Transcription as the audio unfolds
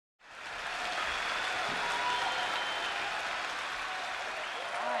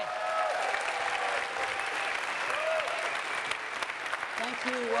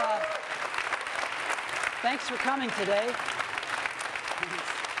Thank you. Thanks for coming today.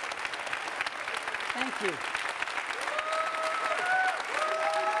 Thank you.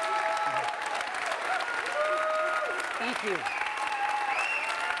 Thank you.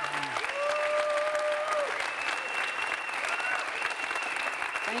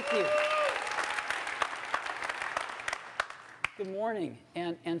 Thank you. Good morning,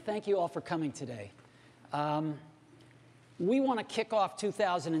 and thank you all for coming today. We want to kick off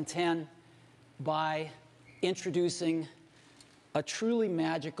 2010 by introducing a truly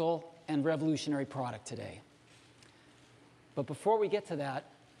magical and revolutionary product today. But before we get to that,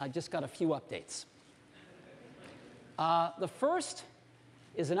 I just got a few updates. The first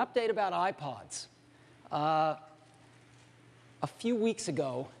is an update about iPods. A few weeks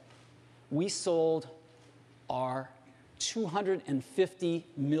ago, we sold our 250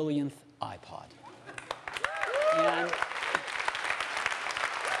 millionth iPod. And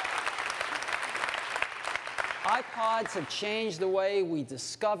iPods have changed the way we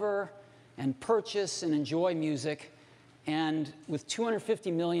discover and purchase and enjoy music. And with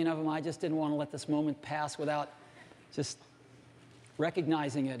 250 million of them, I just didn't want to let this moment pass without just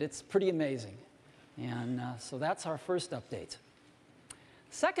recognizing it. It's pretty amazing. And so that's our first update.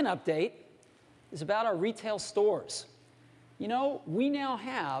 Second update is about our retail stores. You know, we now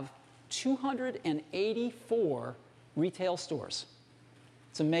have 284 retail stores.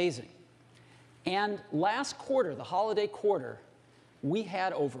 It's amazing. And last quarter, the holiday quarter, we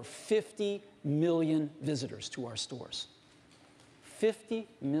had over 50 million visitors to our stores. 50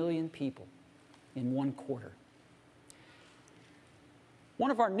 million people in one quarter.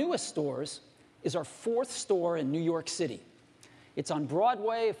 One of our newest stores is our fourth store in New York City. It's on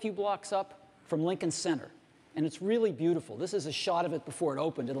Broadway, a few blocks up from Lincoln Center. And it's really beautiful. This is a shot of it before it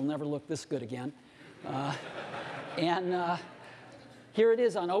opened. It'll never look this good again. Here it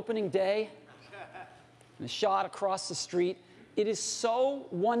is on opening day. And a shot across the street. It is so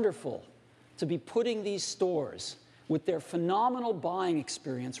wonderful to be putting these stores with their phenomenal buying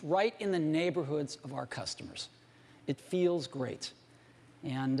experience right in the neighborhoods of our customers. It feels great.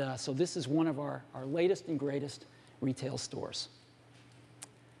 And so this is one of our latest and greatest retail stores.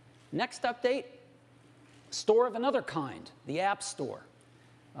 Next update, store of another kind, the App Store.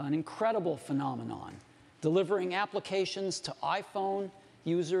 An incredible phenomenon, delivering applications to iPhone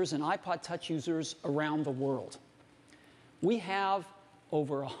users and iPod Touch users around the world. We have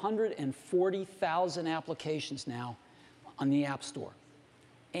over 140,000 applications now on the App Store.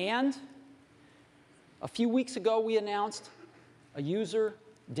 And a few weeks ago, we announced a user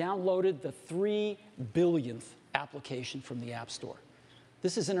downloaded the 3 billionth application from the App Store.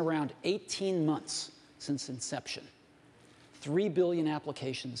 This is in around 18 months since inception. 3 billion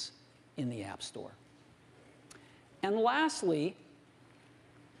applications in the App Store. And lastly,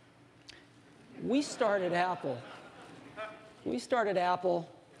 we started Apple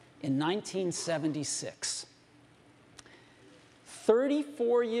in 1976.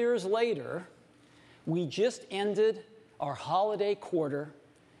 34 years later, we just ended our holiday quarter,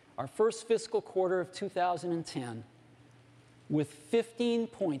 our first fiscal quarter of 2010, with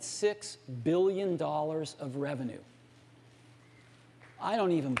 $15.6 billion of revenue. I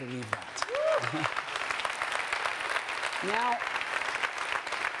don't even believe that. Now,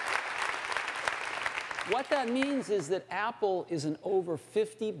 what that means is that Apple is an over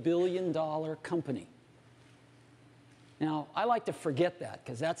 $50 billion company. Now, I like to forget that,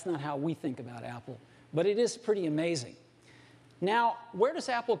 because that's not how we think about Apple, but it is pretty amazing. Now, where does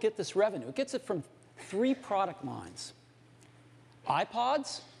Apple get this revenue? It gets it from 3 product lines: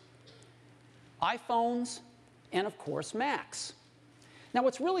 iPods, iPhones, and of course, Macs. Now,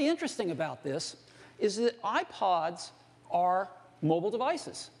 what's really interesting about this is that iPods are mobile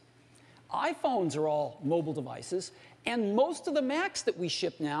devices. iPhones are all mobile devices, and most of the Macs that we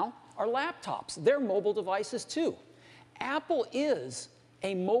ship now are laptops. They're mobile devices too. Apple is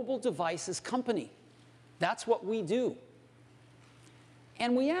a mobile devices company. That's what we do.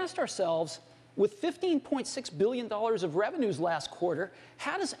 And we asked ourselves, with $15.6 billion of revenues last quarter,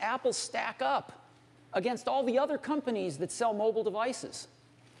 how does Apple stack up against all the other companies that sell mobile devices?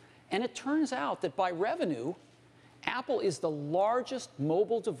 And it turns out that by revenue, Apple is the largest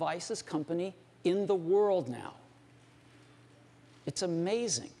mobile devices company in the world now. It's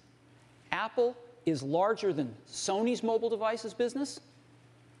amazing. Apple is larger than Sony's mobile devices business,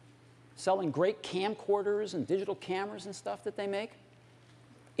 selling great camcorders and digital cameras and stuff that they make.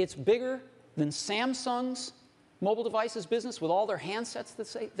 It's bigger than Samsung's mobile devices business with all their handsets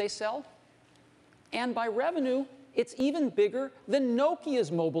that they sell. And by revenue, it's even bigger than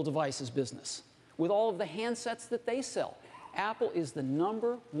Nokia's mobile devices business with all of the handsets that they sell. Apple is the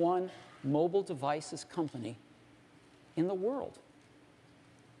 #1 mobile devices company in the world.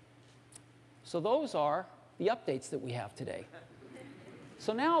 So those are the updates that we have today.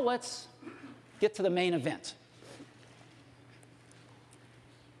 So now let's get to the main event.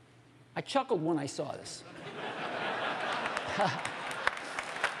 I chuckled when I saw this.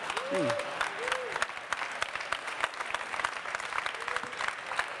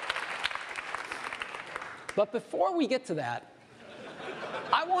 But before we get to that,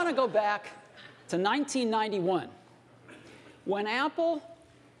 I want to go back to 1991, when Apple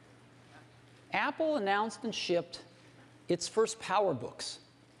announced and shipped its first PowerBooks.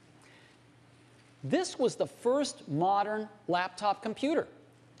 This was the first modern laptop computer.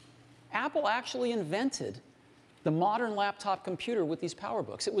 Apple actually invented the modern laptop computer with these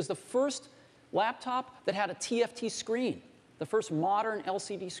PowerBooks. It was the first laptop that had a TFT screen, the first modern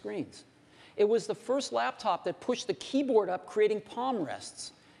LCD screens. It was the first laptop that pushed the keyboard up, creating palm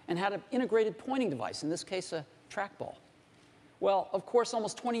rests, and had an integrated pointing device, in this case, a trackball. Well, of course,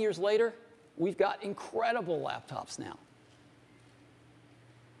 almost 20 years later, we've got incredible laptops now.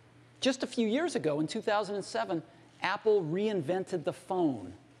 Just a few years ago, in 2007, Apple reinvented the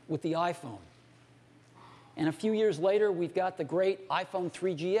phone with the iPhone. And a few years later, we've got the great iPhone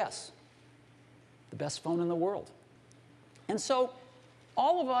 3GS, the best phone in the world. And so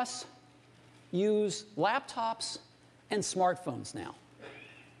all of us use laptops and smartphones now.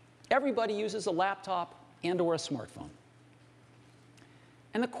 Everybody uses a laptop and/or a smartphone.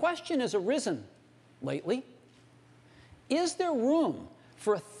 And the question has arisen lately, is there room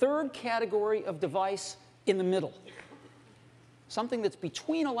for a third category of device in the middle? Something that's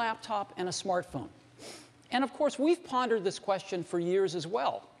between a laptop and a smartphone. And of course, we've pondered this question for years as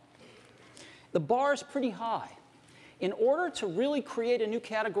well. The bar is pretty high. In order to really create a new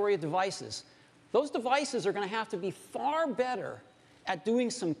category of devices, those devices are going to have to be far better at doing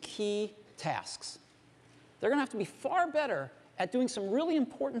some key tasks. They're going to have to be far better at doing some really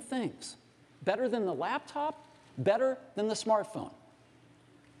important things. Better than the laptop, better than the smartphone.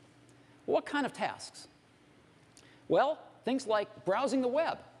 What kind of tasks? Well, things like browsing the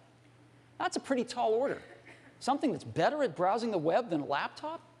web. That's a pretty tall order. Something that's better at browsing the web than a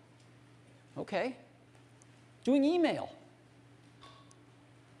laptop? Okay. Doing email.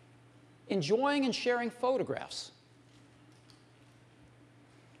 Enjoying and sharing photographs.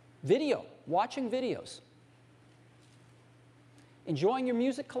 Video, watching videos. Enjoying your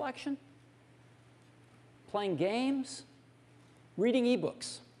music collection. Playing games. Reading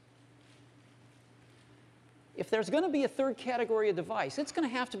ebooks. If there's going to be a third category of device, it's going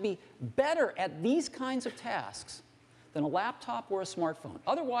to have to be better at these kinds of tasks than a laptop or a smartphone.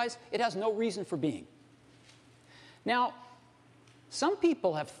 Otherwise, it has no reason for being. Now, some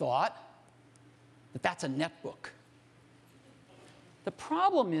people have thought that that's a netbook. The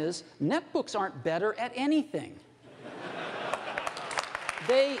problem is, netbooks aren't better at anything.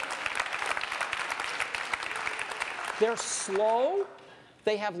 They're slow,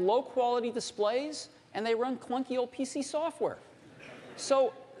 they have low-quality displays, and they run clunky old PC software.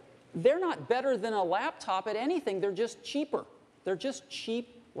 So they're not better than a laptop at anything, they're just cheaper. They're just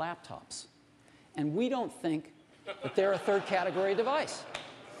cheap laptops. And we don't think that they're a third category device.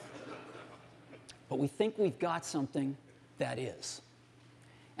 But we think we've got something that is.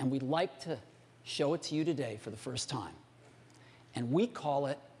 And we'd like to show it to you today for the first time. And we call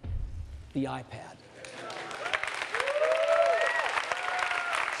it the iPad.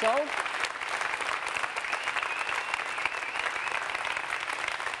 So,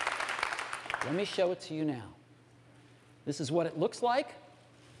 let me show it to you now. This is what it looks like.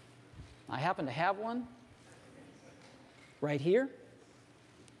 I happen to have one right here.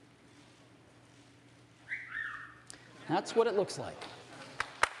 That's what it looks like.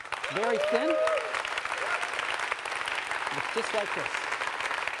 Very thin. Looks just like this.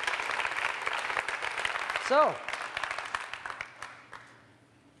 So,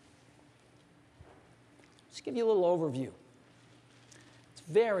 just give you a little overview. It's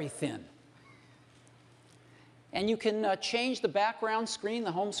very thin. And you can change the background screen,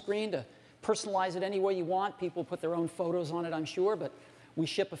 the home screen, to personalize it any way you want. People put their own photos on it, I'm sure, but we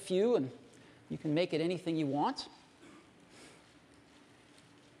ship a few, and you can make it anything you want.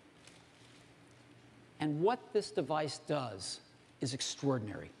 And what this device does is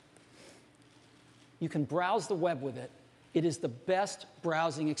extraordinary. You can browse the web with it. It is the best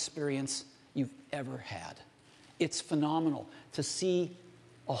browsing experience you've ever had. It's phenomenal to see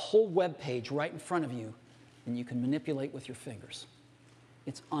a whole web page right in front of you, and you can manipulate with your fingers.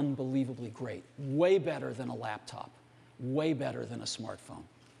 It's unbelievably great. Way better than a laptop. Way better than a smartphone.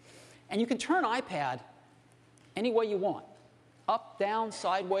 And you can turn iPad any way you want. up, down,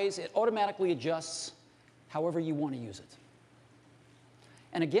 sideways. It automatically adjusts however you want to use it.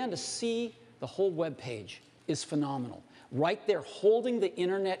 And again, to see the whole web page is phenomenal. Right there, holding the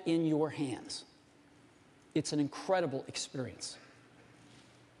internet in your hands. It's an incredible experience.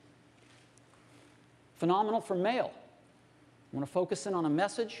 Phenomenal for mail. Want to focus in on a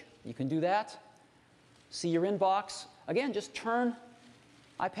message? You can do that. See your inbox. Again, just turn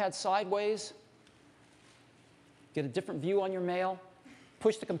iPad sideways. Get a different view on your mail.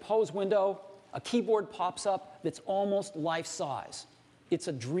 Push the compose window. A keyboard pops up that's almost life-size. It's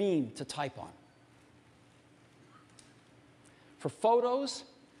a dream to type on. For photos,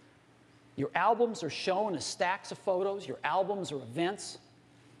 your albums are shown as stacks of photos. Your albums are events.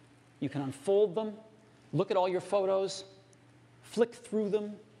 You can unfold them, look at all your photos, flick through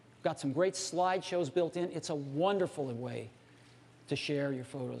them. Got some great slideshows built in. It's a wonderful way to share your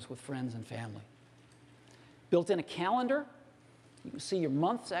photos with friends and family. Built in a calendar. You can see your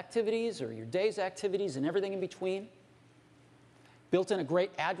month's activities or your day's activities and everything in between. Built in a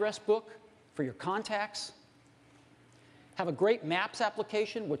great address book for your contacts. Have a great Maps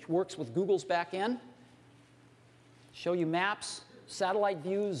application, which works with Google's back end. Show you maps, satellite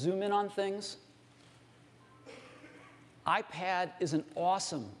views, zoom in on things. iPad is an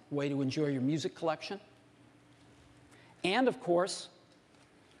awesome way to enjoy your music collection. And of course,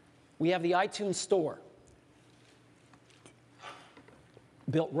 we have the iTunes Store.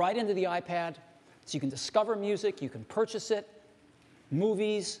 Built right into the iPad, so you can discover music, you can purchase it,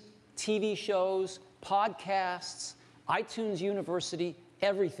 movies, TV shows, podcasts, iTunes University,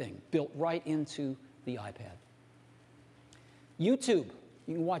 everything built right into the iPad. YouTube,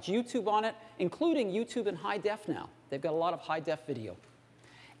 you can watch YouTube on it, including YouTube in high def now. They've got a lot of high def video.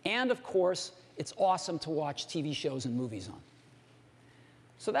 And of course, it's awesome to watch TV shows and movies on.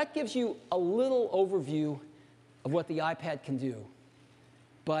 So that gives you a little overview of what the iPad can do.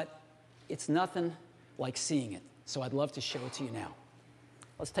 But it's nothing like seeing it. So I'd love to show it to you now.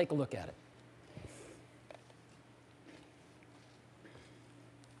 Let's take a look at it.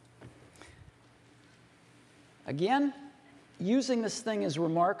 Again, using this thing is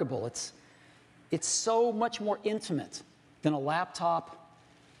remarkable. It's so much more intimate than a laptop,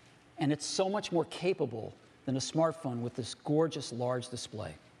 and it's so much more capable than a smartphone with this gorgeous large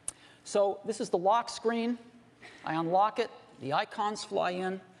display. So this is the lock screen. I unlock it. The icons fly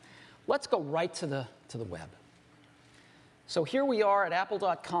in. Let's go right to the web. So here we are at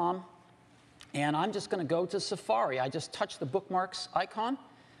apple.com, and I'm just going to go to Safari. I just touch the bookmarks icon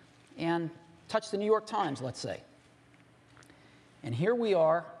and touch the New York Times, let's say. And here we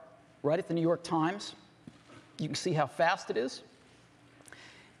are right at the New York Times. You can see how fast it is.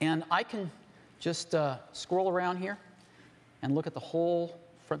 And I can just scroll around here and look at the whole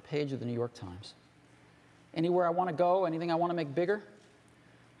front page of the New York Times. Anywhere I want to go, anything I want to make bigger,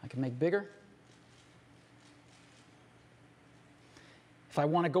 I can make bigger. If I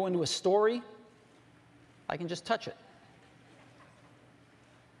want to go into a story, I can just touch it.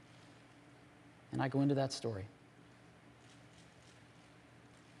 And I go into that story.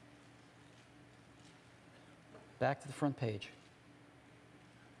 Back to the front page.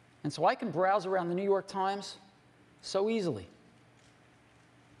 And so I can browse around the New York Times so easily.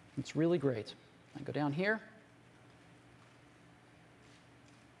 It's really great. I go down here.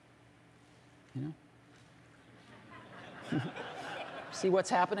 You know? See what's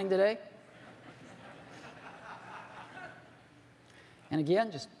happening today? And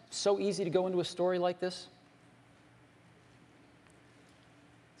again, just so easy to go into a story like this.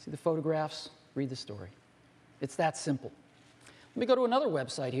 See the photographs, read the story. It's that simple. Let me go to another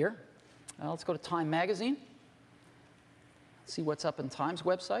website here. Let's go to Time Magazine. See what's up in Time's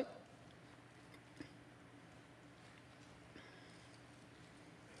website.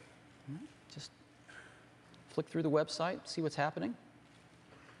 Just flick through the website, see what's happening.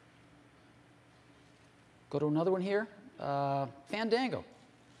 Go to another one here, Fandango.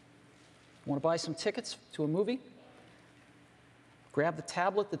 Want to buy some tickets to a movie? Grab the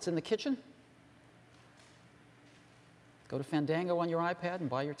tablet that's in the kitchen. Go to Fandango on your iPad and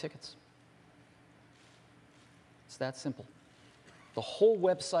buy your tickets. It's that simple. The whole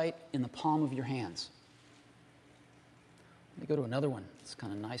website in the palm of your hands. Let me go to another one. It's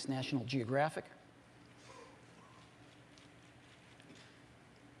kind of nice, National Geographic.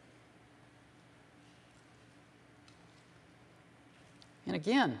 And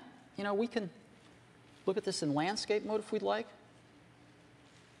again, you know, we can look at this in landscape mode if we'd like.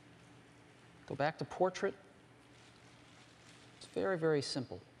 Go back to portrait. It's very, very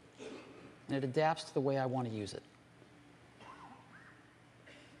simple. And it adapts to the way I want to use it.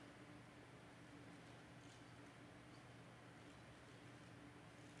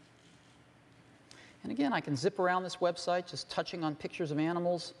 And again, I can zip around this website just touching on pictures of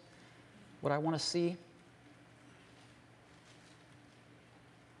animals, what I want to see.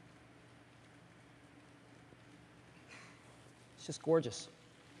 It's just gorgeous,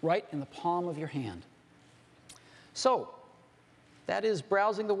 right in the palm of your hand. So that is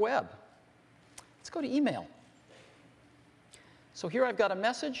browsing the web. Let's go to email. So here I've got a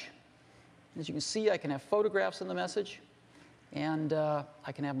message. As you can see, I can have photographs in the message, and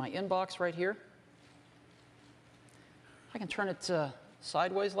I can have my inbox right here. I can turn it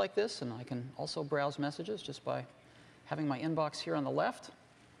sideways like this, and I can also browse messages just by having my inbox here on the left.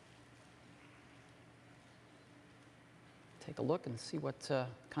 Take a look and see what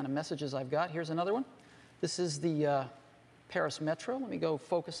kind of messages I've got. Here's another one. This is the Paris Metro. Let me go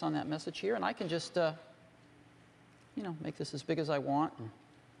focus on that message here, and I can just make this as big as I want and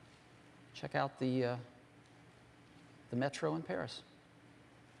check out the metro in Paris.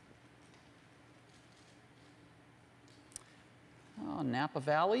 Oh, Napa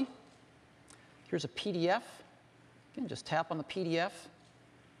Valley. Here's a PDF. Again, just tap on the PDF.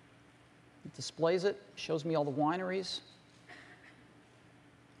 It displays it, shows me all the wineries,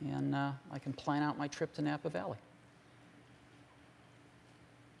 and I can plan out my trip to Napa Valley.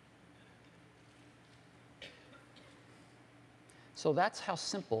 So that's how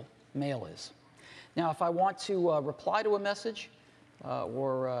simple mail is. Now, if I want to reply to a message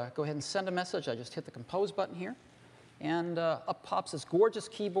or go ahead and send a message, I just hit the Compose button here. And up pops this gorgeous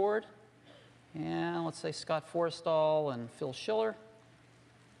keyboard. And let's say Scott Forrestal and Phil Schiller.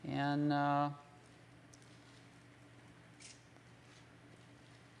 And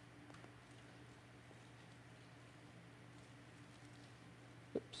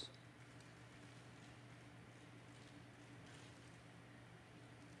oops.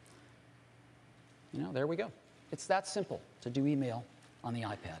 There we go. It's that simple to do email on the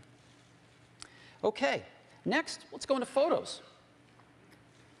iPad. Okay, next, let's go into Photos.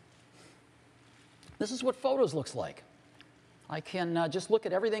 This is what Photos looks like. I can just look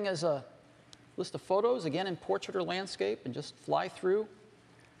at everything as a list of photos, again in portrait or landscape, and just fly through.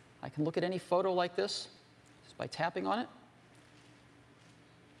 I can look at any photo like this just by tapping on it.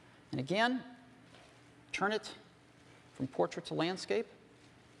 And again, turn it from portrait to landscape,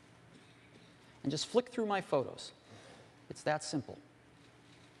 and just flick through my photos. It's that simple.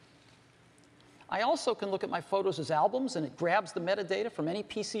 I also can look at my photos as albums, and it grabs the metadata from any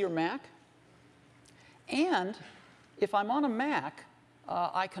PC or Mac. And if I'm on a Mac,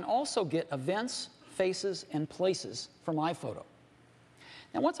 I can also get events, faces, and places from iPhoto.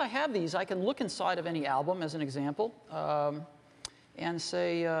 Now, once I have these, I can look inside of any album, as an example, and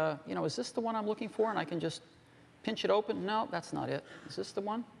say, is this the one I'm looking for? And I can just pinch it open. No, that's not it. Is this the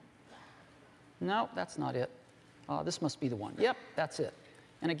one? No, that's not it. This must be the one. Yep, that's it.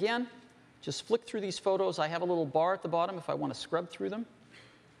 And again, just flick through these photos. I have a little bar at the bottom if I want to scrub through them.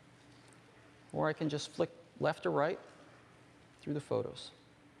 Or I can just flick left or right through the photos.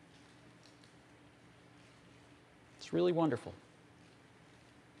 It's really wonderful.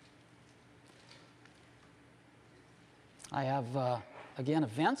 I have, again,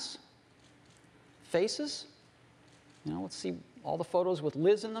 events, faces. Let's see all the photos with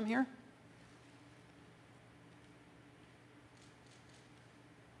Liz in them here.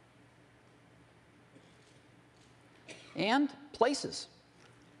 And places.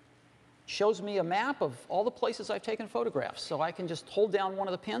 Shows me a map of all the places I've taken photographs. So I can just hold down one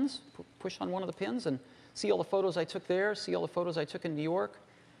of the pins, push on one of the pins, and see all the photos I took there, see all the photos I took in New York.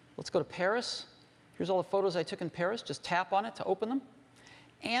 Let's go to Paris. Here's all the photos I took in Paris. Just tap on it to open them.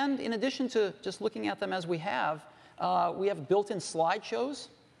 And in addition to just looking at them as we have built-in slideshows.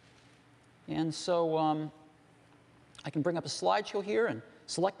 And so I can bring up a slideshow here and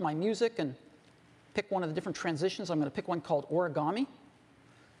select my music and pick one of the different transitions. I'm going to pick one called Origami.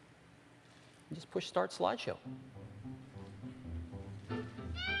 And just push Start Slideshow.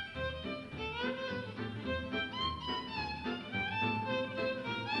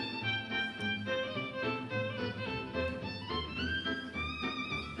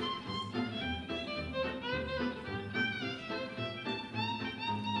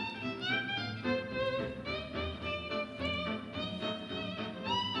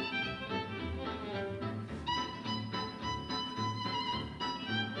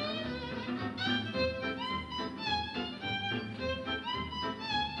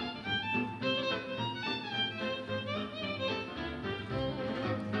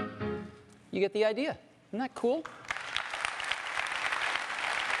 You get the idea. Isn't that cool?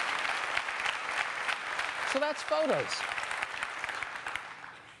 So that's Photos.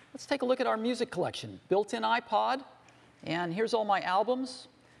 Let's take a look at our music collection. Built-in iPod, and here's all my albums.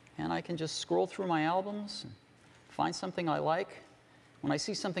 And I can just scroll through my albums and find something I like. When I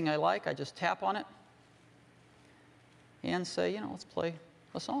see something I like, I just tap on it and say, let's play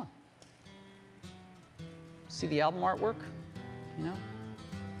a song. See the album artwork,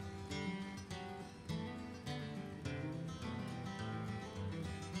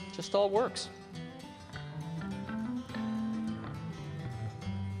 Just all works.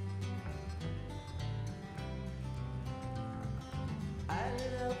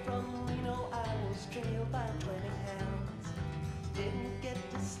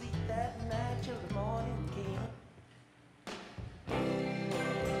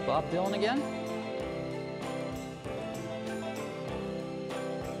 Bob Dylan again.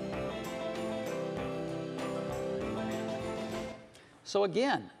 So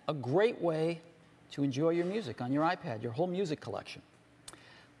again, a great way to enjoy your music on your iPad, your whole music collection.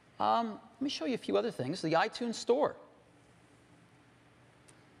 Let me show you a few other things. The iTunes Store.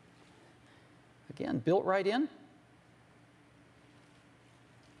 Again, built right in.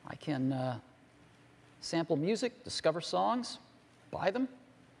 I can sample music, discover songs, buy them.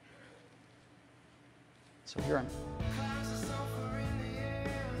 So here I'm.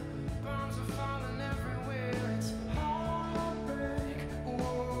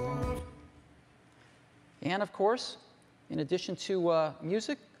 And of course, in addition to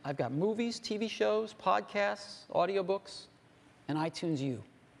music, I've got movies, TV shows, podcasts, audiobooks, and iTunes U.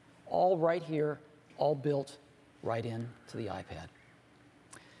 All right here, all built right into the iPad.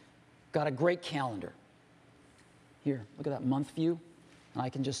 Got a great calendar. Here, look at that month view. And I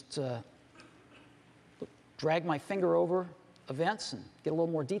can just drag my finger over events and get a little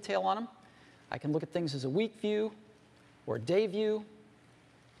more detail on them. I can look at things as a week view, or a day view,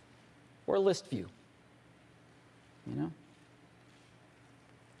 or a list view.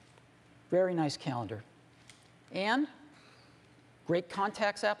 Very nice calendar. And great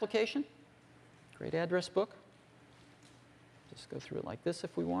contacts application, great address book. Just go through it like this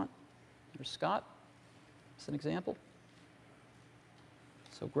if we want. There's Scott, as an example.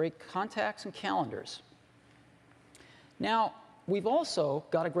 So great contacts and calendars. Now, we've also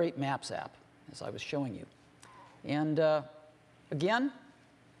got a great Maps app, as I was showing you. And again,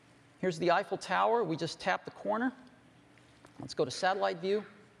 here's the Eiffel Tower. We just tap the corner. Let's go to satellite view.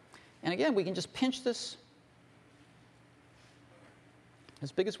 And again, we can just pinch this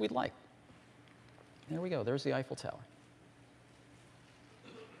as big as we'd like. There we go. There's the Eiffel Tower.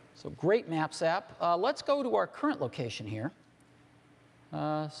 So great Maps app. Let's go to our current location here.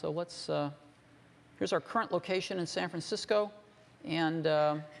 Here's our current location in San Francisco. And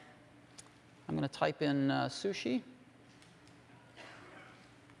I'm going to type in sushi.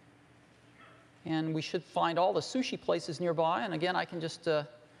 And we should find all the sushi places nearby. And again, I can just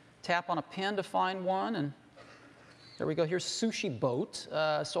tap on a pin to find one. And there we go. Here's Sushi Boat.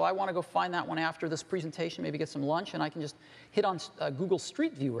 So I want to go find that one after this presentation, maybe get some lunch. And I can just hit on Google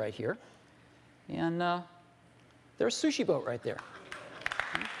Street View right here. And there's Sushi Boat right there.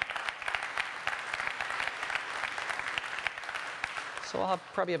 So I'll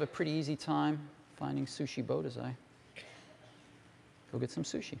probably have a pretty easy time finding Sushi Boat as I go get some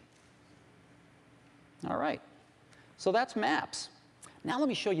sushi. All right. So that's Maps. Now let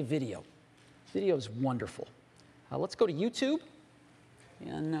me show you video. Video is wonderful. Let's go to YouTube.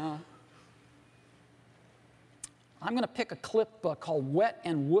 And I'm going to pick a clip called Wet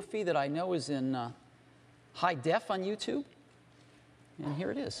and Woofy that I know is in high def on YouTube. And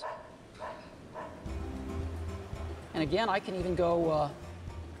here it is. And again, I can even go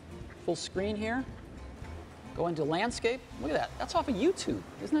full screen here. Go into landscape. Look at that. That's off of YouTube.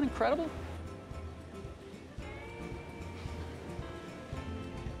 Isn't that incredible?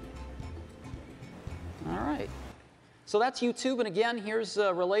 All right. So that's YouTube. And again, here's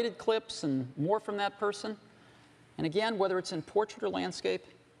related clips and more from that person. And again, whether it's in portrait or landscape,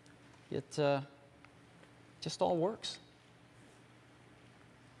 it just all works.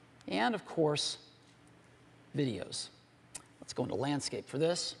 And of course, videos. Let's go into landscape for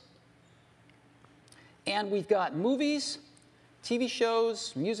this. And we've got movies, TV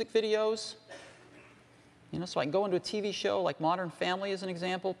shows, music videos. So I can go into a TV show like Modern Family as an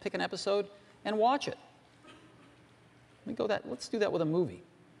example, pick an episode, and watch it. Let's do that with a movie.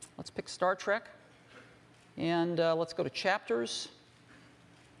 Let's pick Star Trek. And let's go to chapters.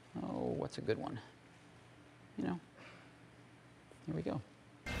 Oh, what's a good one? Here we go.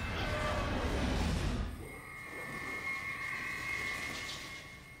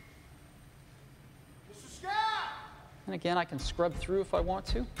 And again, I can scrub through if I want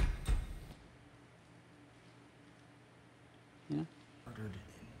to.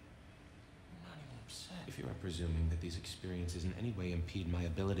 you are presuming that these experiences in any way impede my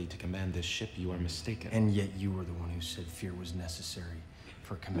ability to command this ship, you are mistaken. And yet you were the one who said fear was necessary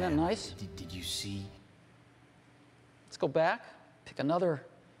for command. Isn't that nice? Did you see? Let's go back, pick another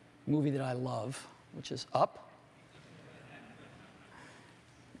movie that I love, which is Up.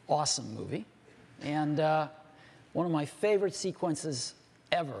 Awesome movie. And one of my favorite sequences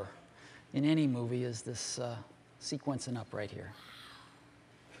ever in any movie is this sequence in Up right here.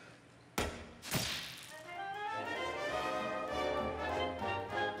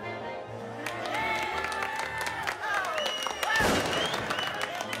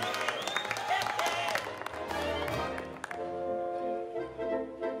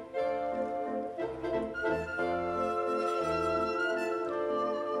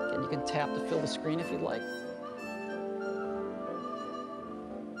 You can tap to fill the screen if you'd like.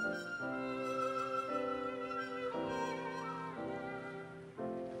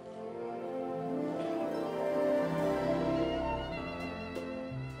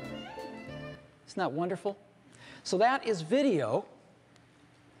 Isn't that wonderful? So that is video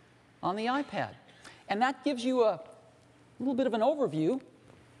on the iPad. And that gives you a little bit of an overview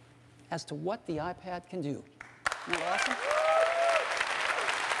as to what the iPad can do. Isn't that awesome?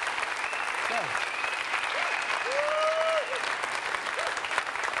 Okay.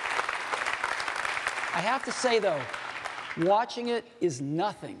 I have to say, though, watching it is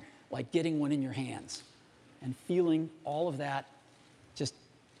nothing like getting one in your hands and feeling all of that just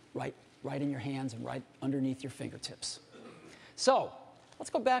right in your hands and right underneath your fingertips. So let's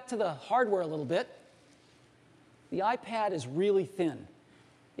go back to the hardware a little bit. The iPad is really thin.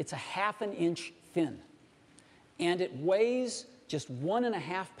 It's a ½ an inch thin. And it weighs just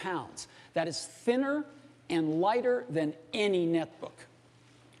 1.5 pounds. That is thinner and lighter than any netbook.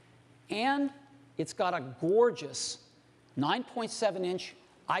 And it's got a gorgeous 9.7-inch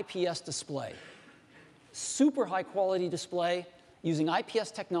IPS display. Super high quality display using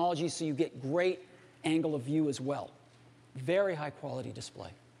IPS technology so you get great angle of view as well. Very high quality display.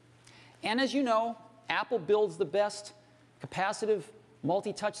 And as you know, Apple builds the best capacitive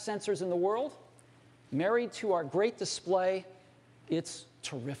multi-touch sensors in the world. Married to our great display, it's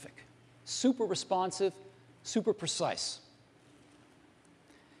terrific. Super responsive, super precise.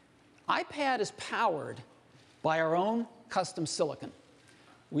 iPad is powered by our own custom silicon.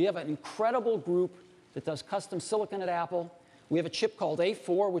 We have an incredible group that does custom silicon at Apple. We have a chip called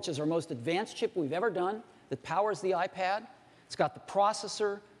A4, which is our most advanced chip we've ever done, that powers the iPad. It's got the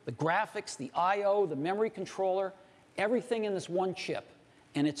processor, the graphics, the I/O, the memory controller, everything in this one chip,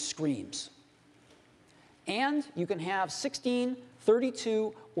 and it screams. And you can have 16,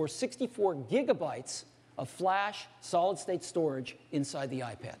 32, or 64 gigabytes of flash solid-state storage inside the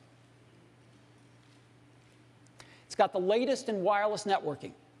iPad. It's got the latest in wireless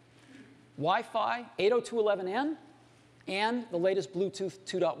networking, Wi-Fi 802.11n, and the latest Bluetooth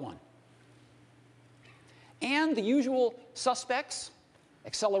 2.1. And the usual suspects: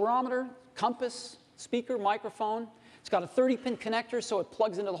 accelerometer, compass, speaker, microphone. It's got a 30-pin connector, so it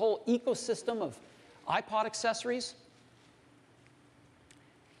plugs into the whole ecosystem of iPod accessories.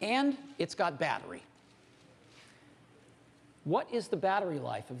 And it's got battery. What is the battery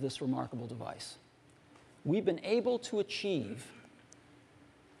life of this remarkable device? We've been able to achieve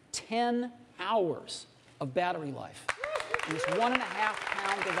 10 hours of battery life in this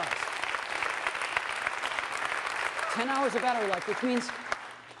 1.5-pound device. 10 hours of battery life, which means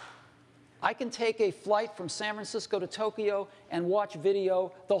I can take a flight from San Francisco to Tokyo and watch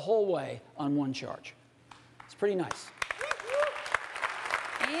video the whole way on one charge. It's pretty nice.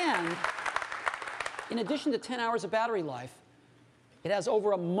 And in addition to 10 hours of battery life, it has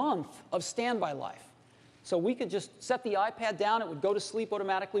over a month of standby life. So we could just set the iPad down, it would go to sleep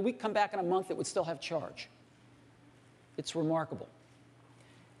automatically. We'd come back in a month, it would still have charge. It's remarkable.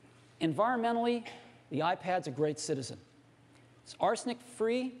 Environmentally, the iPad's a great citizen. It's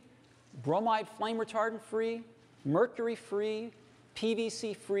arsenic-free, bromide flame retardant-free, mercury-free,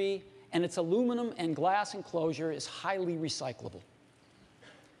 PVC-free, and its aluminum and glass enclosure is highly recyclable.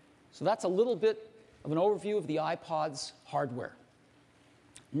 So that's a little bit of an overview of the iPod's hardware.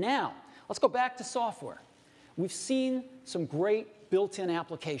 Now, let's go back to software. We've seen some great built-in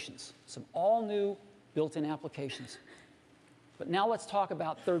applications, some all-new built-in applications. But now let's talk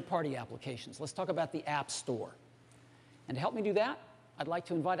about third-party applications. Let's talk about the App Store. And to help me do that, I'd like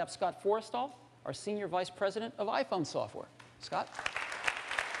to invite up Scott Forrestal, our Senior Vice President of iPhone Software. Scott?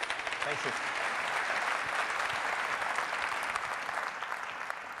 Thank you.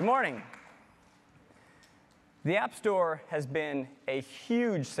 Good morning. The App Store has been a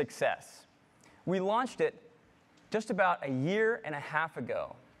huge success. We launched it just about a year and a half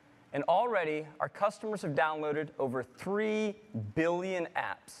ago, And already, our customers have downloaded over 3 billion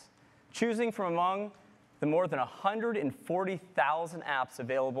apps, choosing from among the more than 140,000 apps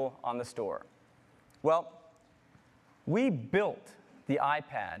available on the store. Well, we built the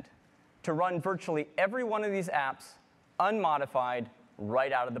iPad to run virtually every one of these apps unmodified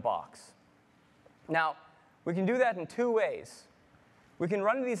right out of the box. Now, we can do that in 2 ways. We can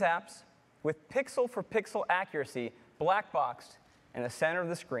run these apps with pixel-for-pixel accuracy black boxed in the center of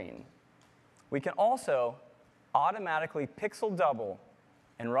the screen. We can also automatically pixel double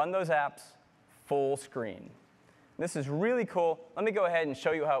and run those apps full screen. This is really cool. Let me go ahead and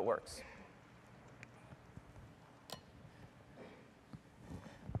show you how it works.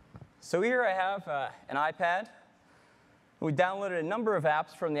 So here I have an iPad. We downloaded a number of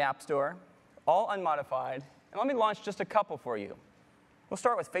apps from the App Store, all unmodified. And let me launch just a couple for you. We'll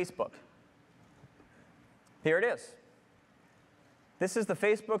start with Facebook. Here it is. This is the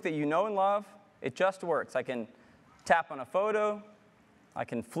Facebook that you know and love. It just works. I can tap on a photo. I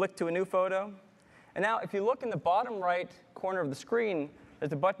can flick to a new photo. And now, if you look in the bottom right corner of the screen,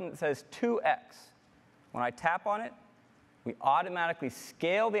 there's a button that says 2x. When I tap on it, we automatically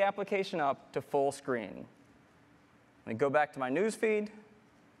scale the application up to full screen. When I go back to my news feed,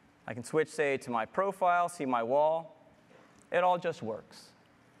 I can switch, say, to my profile, see my wall. It all just works.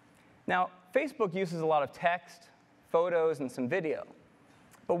 Now, Facebook uses a lot of text, photos, and some video.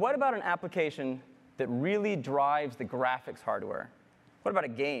 But what about an application that really drives the graphics hardware? What about a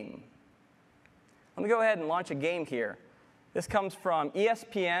game? Let me go ahead and launch a game here. This comes from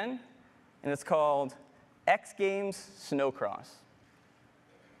ESPN, and it's called X Games Snowcross.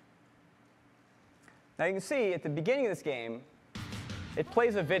 Now you can see at the beginning of this game, it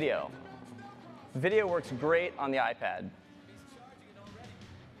plays a video. The video works great on the iPad.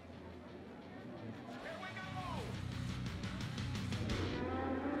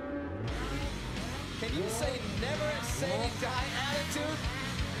 Can you say never say die attitude?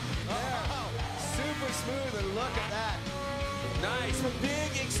 Oh, super smooth, and look at that. Nice,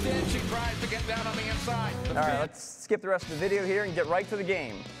 big extension tries to get down on the inside. All right, let's skip the rest of the video here and get right to the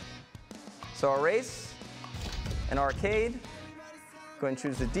game. So our race, an arcade. Go ahead and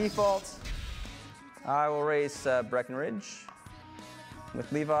choose the default. I will race Breckenridge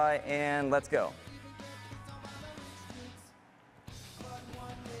with Levi, and let's go.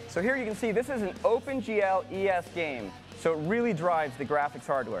 So here you can see this is an OpenGL ES game, so it really drives the graphics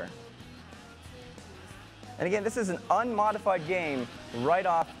hardware. And again, this is an unmodified game right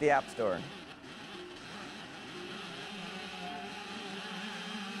off the App Store.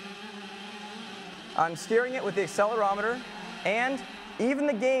 I'm steering it with the accelerometer, and even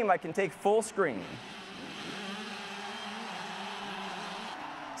the game I can take full screen.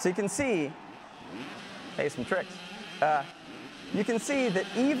 So you can see, hey, some tricks. You can see that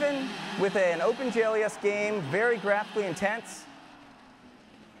even with an OpenGL ES game, very graphically intense,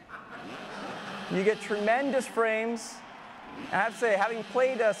 you get tremendous frames. And I have to say, having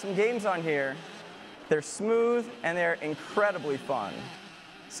played some games on here, they're smooth and they're incredibly fun.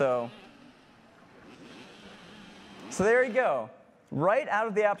 So there you go. Right out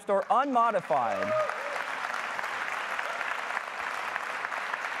of the App Store, unmodified.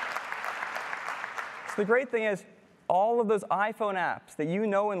 So the great thing is, all of those iPhone apps that you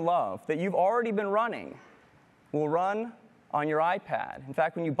know and love, that you've already been running, will run on your iPad. In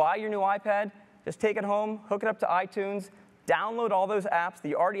fact, when you buy your new iPad, just take it home, hook it up to iTunes, download all those apps that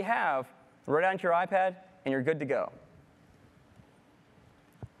you already have right onto your iPad, and you're good to go.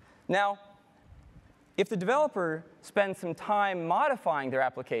 Now, if the developer spends some time modifying their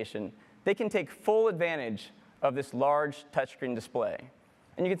application, they can take full advantage of this large touchscreen display.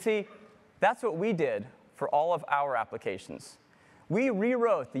 And you can see that's what we did for all of our applications. We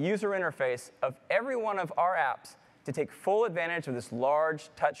rewrote the user interface of every one of our apps to take full advantage of this large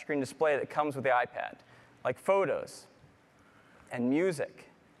touchscreen display that comes with the iPad, like Photos, and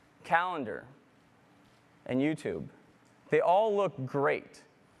Music, Calendar, and YouTube. They all look great.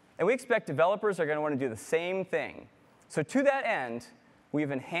 And we expect developers are going to want to do the same thing. So to that end,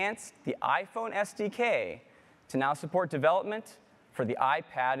 we've enhanced the iPhone SDK to now support development for the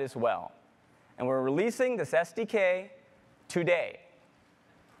iPad as well. And we're releasing this SDK today.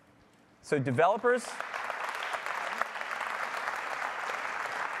 So developers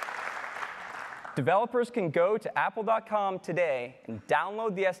can go to apple.com today and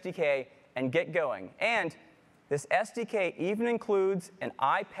download the SDK and get going. And this SDK even includes an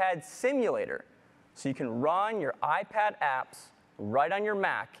iPad simulator, so you can run your iPad apps right on your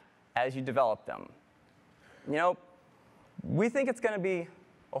Mac as you develop them. You know, we think it's going to be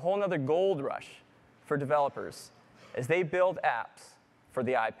a whole nother gold rush for developers as they build apps for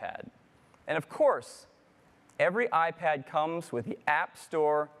the iPad. And of course, every iPad comes with the App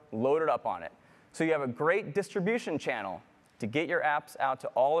Store loaded up on it. So you have a great distribution channel to get your apps out to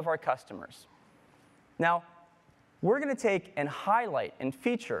all of our customers. Now, we're going to take and highlight and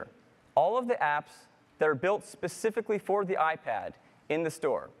feature all of the apps that are built specifically for the iPad in the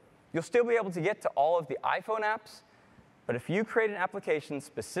store. You'll still be able to get to all of the iPhone apps, but if you create an application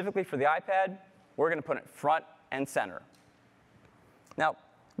specifically for the iPad, we're going to put it front and center. Now,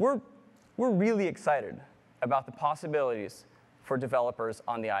 we're really excited about the possibilities for developers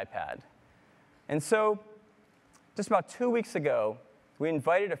on the iPad. And so, just about 2 weeks ago, we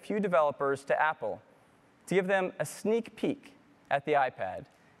invited a few developers to Apple to give them a sneak peek at the iPad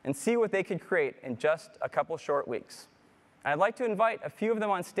and see what they could create in just a couple short weeks. And I'd like to invite a few of them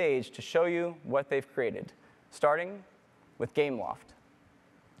on stage to show you what they've created, starting with Gameloft.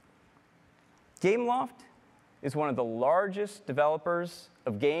 Gameloft is one of the largest developers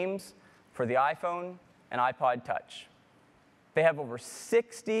of games for the iPhone and iPod Touch. They have over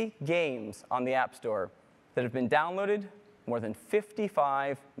 60 games on the App Store that have been downloaded more than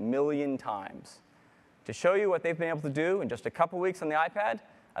 55 million times. To show you what they've been able to do in just a couple weeks on the iPad,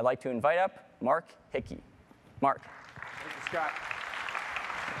 I'd like to invite up Mark Hickey. Mark. Thank you, Scott.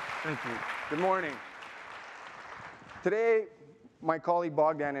 Thank you. Good morning. Today, my colleague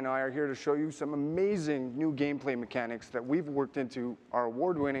Bogdan and I are here to show you some amazing new gameplay mechanics that we've worked into our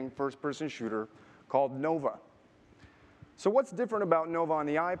award-winning first-person shooter called Nova. So what's different about Nova on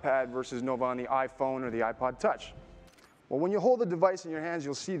the iPad versus Nova on the iPhone or the iPod Touch? Well, when you hold the device in your hands,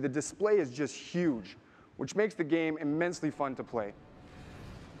 you'll see the display is just huge, which makes the game immensely fun to play.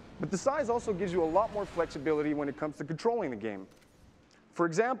 But the size also gives you a lot more flexibility when it comes to controlling the game. For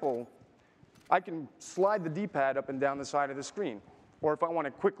example, I can slide the D-pad up and down the side of the screen. Or if I want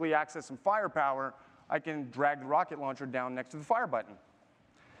to quickly access some firepower, I can drag the rocket launcher down next to the fire button.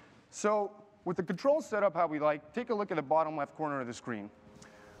 So with the controls set up how we like, take a look at the bottom left corner of the screen.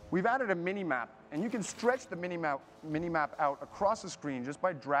 We've added a mini-map, and you can stretch the mini-map out across the screen just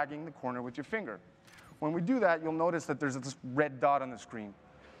by dragging the corner with your finger. When we do that, you'll notice that there's this red dot on the screen.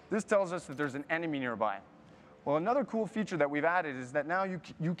 This tells us that there's an enemy nearby. Well, another cool feature that we've added is that now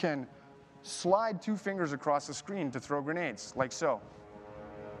you can slide 2 fingers across the screen to throw grenades, like so.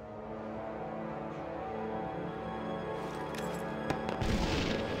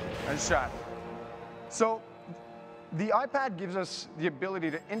 Nice shot. So the iPad gives us the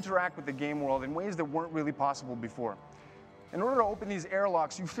ability to interact with the game world in ways that weren't really possible before. In order to open these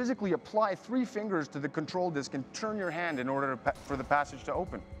airlocks, you physically apply 3 fingers to the control disk and turn your hand in order for the passage to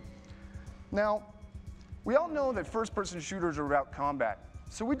open. Now, we all know that first-person shooters are about combat,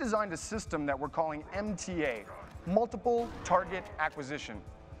 so we designed a system that we're calling MTA, Multiple Target Acquisition.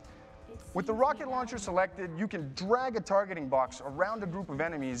 With the rocket launcher selected, you can drag a targeting box around a group of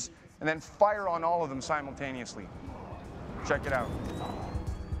enemies and then fire on all of them simultaneously. Check it out.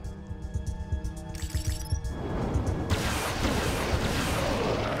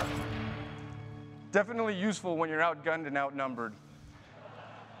 Definitely useful when you're outgunned and outnumbered.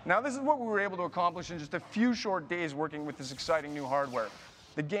 Now, this is what we were able to accomplish in just a few short days working with this exciting new hardware.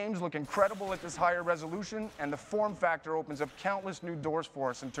 The games look incredible at this higher resolution, and the form factor opens up countless new doors for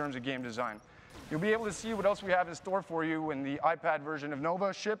us in terms of game design. You'll be able to see what else we have in store for you when the iPad version of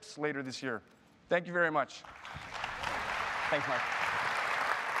Nova ships later this year. Thank you very much. Thanks, Mark.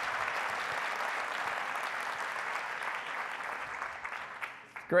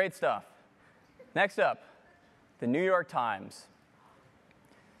 Great stuff. Next up, the New York Times.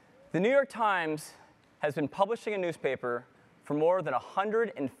 The New York Times has been publishing a newspaper for more than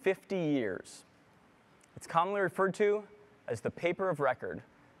 150 years. It's commonly referred to as the paper of record,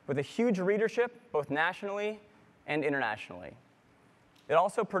 with a huge readership both nationally and internationally. It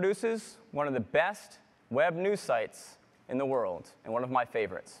also produces one of the best web news sites in the world, and one of my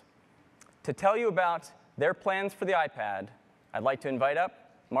favorites. To tell you about their plans for the iPad, I'd like to invite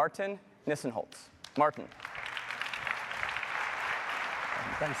up Martin Nissenholtz. Martin.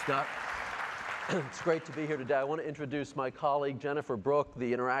 Thanks, Scott. It's great to be here today. I want to introduce my colleague, Jennifer Brook,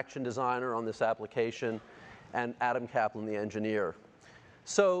 the interaction designer on this application, and Adam Kaplan, the engineer.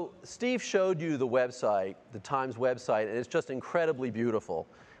 So Steve showed you the website, the Times website, and it's just incredibly beautiful.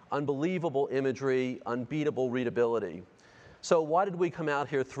 Unbelievable imagery, unbeatable readability. So why did we come out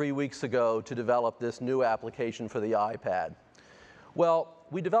here 3 weeks ago to develop this new application for the iPad? Well,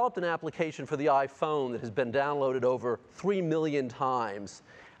 we developed an application for the iPhone that has been downloaded over 3 million times,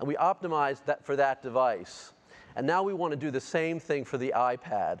 and we optimized that for that device. And now we want to do the same thing for the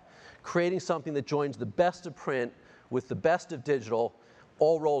iPad, creating something that joins the best of print with the best of digital,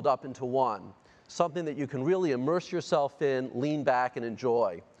 all rolled up into one. something that you can really immerse yourself in, lean back, and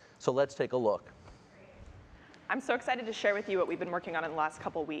enjoy. So let's take a look. I'm so excited to share with you what we've been working on in the last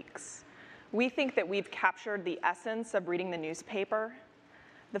couple weeks. We think that we've captured the essence of reading the newspaper,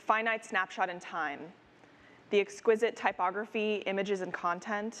 the finite snapshot in time, the exquisite typography, images, and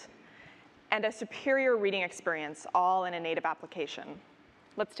content, and a superior reading experience, all in a native application.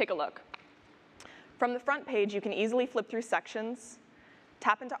 Let's take a look. From the front page, you can easily flip through sections,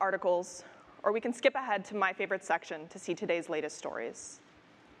 tap into articles, or we can skip ahead to my favorite section to see today's latest stories.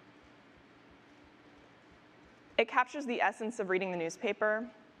 It captures the essence of reading the newspaper,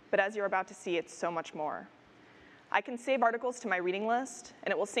 but as you're about to see, it's so much more. I can save articles to my reading list,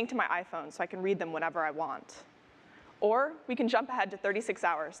 and it will sync to my iPhone so I can read them whenever I want. Or we can jump ahead to 36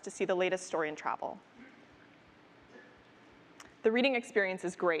 hours to see the latest story in travel. The reading experience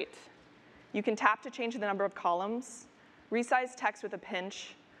is great. You can tap to change the number of columns, resize text with a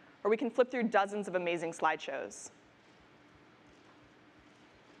pinch, or we can flip through dozens of amazing slideshows.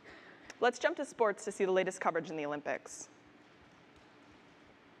 Let's jump to sports to see the latest coverage in the Olympics.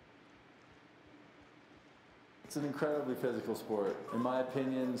 It's an incredibly physical sport. In my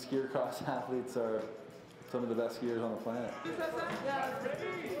opinion, skier cross athletes are some of the best skiers on the planet.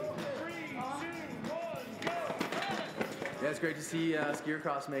 Yeah, it's great to see skier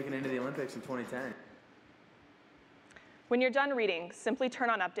cross making it into the Olympics in 2010. When you're done reading, simply turn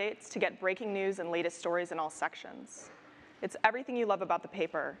on updates to get breaking news and latest stories in all sections. It's everything you love about the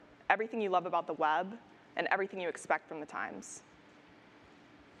paper, everything you love about the web, and everything you expect from the Times.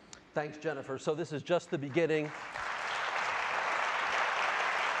 Thanks, Jennifer. So this is just the beginning.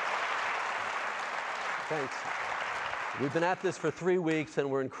 Thanks. We've been at this for 3 weeks, and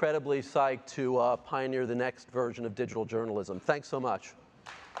we're incredibly psyched to pioneer the next version of digital journalism. Thanks so much.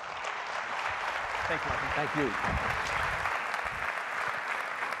 Thank you, Martin. Thank you.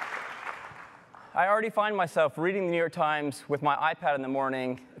 I already find myself reading the New York Times with my iPad in the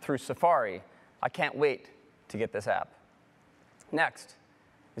morning through Safari. I can't wait to get this app. Next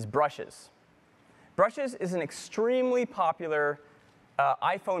is Brushes. Brushes is an extremely popular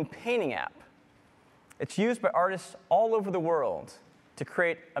iPhone painting app. It's used by artists all over the world to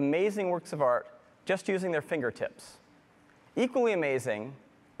create amazing works of art just using their fingertips. Equally amazing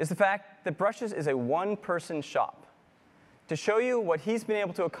is the fact that Brushes is a one-person shop. To show you what he's been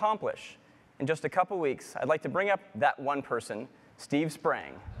able to accomplish in just a couple weeks, I'd like to bring up that one person, Steve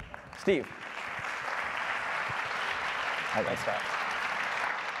Sprang. Steve. Hi, Scott.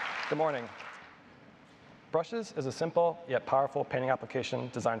 Good morning. Brushes is a simple yet powerful painting application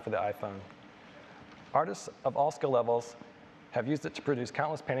designed for the iPhone. Artists of all skill levels have used it to produce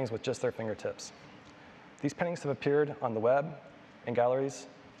countless paintings with just their fingertips. These paintings have appeared on the web, in galleries,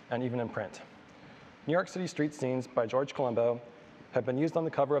 and even in print. New York City street scenes by George Colombo have been used on the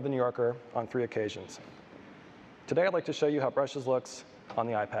cover of The New Yorker on 3 occasions. Today, I'd like to show you how Brushes looks on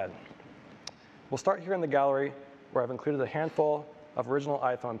the iPad. We'll start here in the gallery, where I've included a handful of original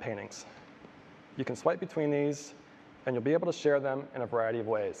iPhone paintings. You can swipe between these, and you'll be able to share them in a variety of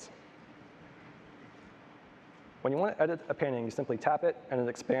ways. When you want to edit a painting, you simply tap it, and it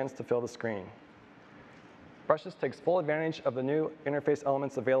expands to fill the screen. Brushes takes full advantage of the new interface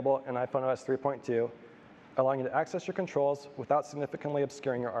elements available in iPhone OS 3.2, allowing you to access your controls without significantly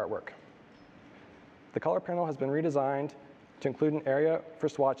obscuring your artwork. The color panel has been redesigned to include an area for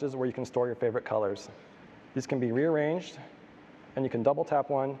swatches where you can store your favorite colors. These can be rearranged, and you can double tap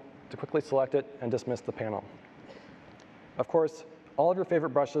one to quickly select it and dismiss the panel. Of course, all of your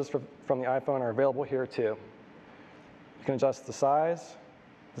favorite brushes from the iPhone are available here too. You can adjust the size,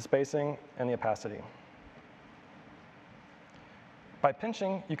 the spacing, and the opacity. By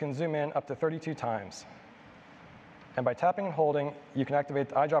pinching, you can zoom in up to 32 times. And by tapping and holding, you can activate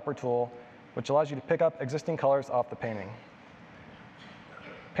the eyedropper tool, which allows you to pick up existing colors off the painting.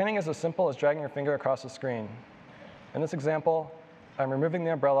 Painting is as simple as dragging your finger across the screen. In this example, I'm removing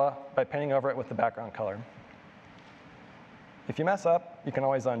the umbrella by painting over it with the background color. If you mess up, you can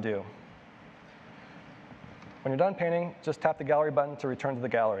always undo. When you're done painting, just tap the gallery button to return to the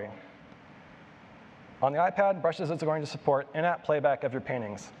gallery. On the iPad, Brushes is going to support in-app playback of your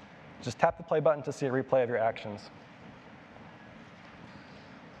paintings. Just tap the play button to see a replay of your actions.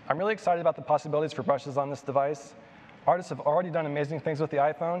 I'm really excited about the possibilities for Brushes on this device. Artists have already done amazing things with the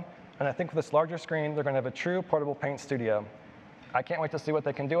iPhone, and I think with this larger screen, they're going to have a true portable paint studio. I can't wait to see what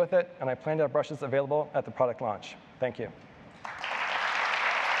they can do with it, and I plan to have Brushes available at the product launch. Thank you.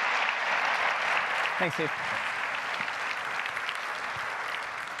 Thanks, Steve.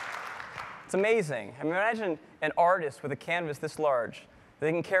 It's amazing. I mean, imagine an artist with a canvas this large that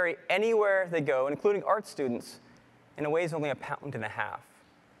they can carry anywhere they go, including art students, in a ways only 1.5 pounds.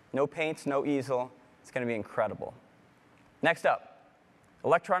 No paints, no easel. It's going to be incredible. Next up,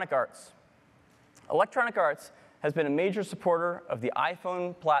 Electronic Arts. Electronic Arts has been a major supporter of the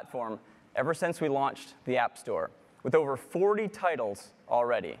iPhone platform ever since we launched the App Store, with over 40 titles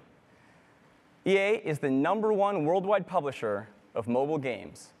already. EA is the #1 worldwide publisher of mobile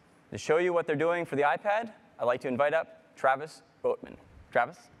games. To show you what they're doing for the iPad, I'd like to invite up Travis Boatman.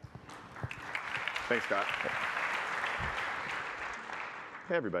 Travis? Thanks, Scott.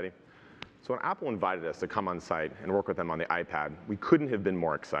 Hey, everybody. So when Apple invited us to come on site and work with them on the iPad, we couldn't have been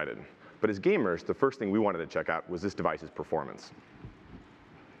more excited. But as gamers, the first thing we wanted to check out was this device's performance.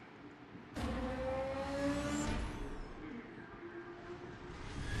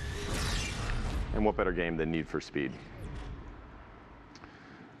 And what better game than Need for Speed?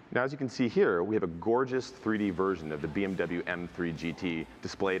 Now, as you can see here, we have a gorgeous 3D version of the BMW M3 GT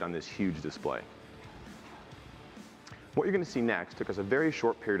displayed on this huge display. What you're going to see next took us a very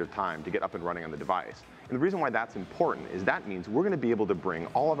short period of time to get up and running on the device. And the reason why that's important is that means we're going to be able to bring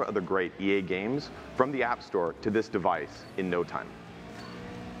all of our other great EA games from the App Store to this device in no time.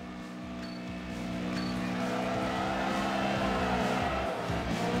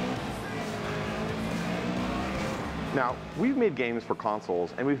 Now, we've made games for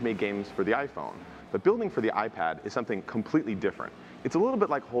consoles and we've made games for the iPhone, but building for the iPad is something completely different. It's a little bit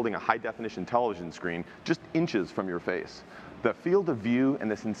like holding a high-definition television screen just inches from your face. The field of view and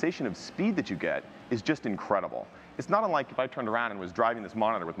the sensation of speed that you get is just incredible. It's not unlike if I turned around and was driving this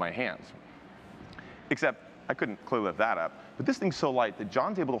monitor with my hands. Except I couldn't clearly lift that up, but this thing's so light that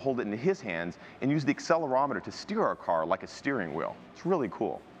John's able to hold it in his hands and use the accelerometer to steer our car like a steering wheel. It's really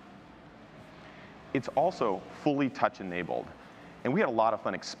cool. It's also fully touch-enabled. And we had a lot of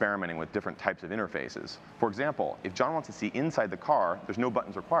fun experimenting with different types of interfaces. For example, if John wants to see inside the car, there's no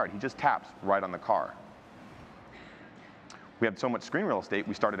buttons required. He just taps right on the car. We had so much screen real estate,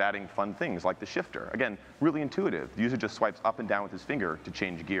 we started adding fun things like the shifter. Again, really intuitive. The user just swipes up and down with his finger to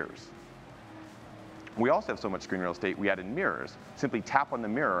change gears. We also have so much screen real estate, we added mirrors. Simply tap on the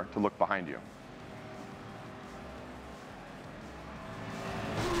mirror to look behind you.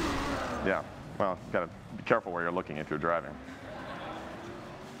 Yeah. Well, you've got to be careful where you're looking if you're driving.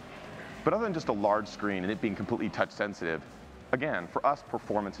 But other than just a large screen and it being completely touch sensitive, again, for us,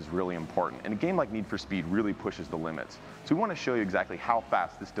 performance is really important. And a game like Need for Speed really pushes the limits. So we want to show you exactly how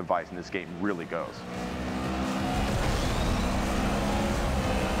fast this device and this game really goes.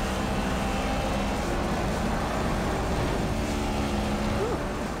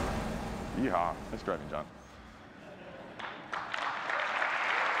 Yeehaw. Nice driving, John.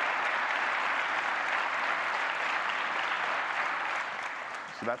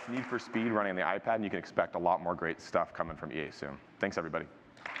 So that's Need for Speed running on the iPad, and you can expect a lot more great stuff coming from EA soon. Thanks, everybody.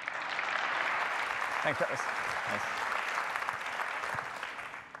 Thanks, Travis. Nice.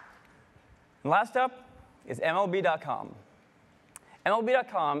 And last up is MLB.com.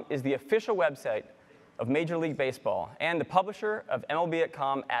 MLB.com is the official website of Major League Baseball and the publisher of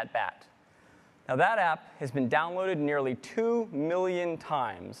MLB.com At Bat. Now, that app has been downloaded nearly 2 million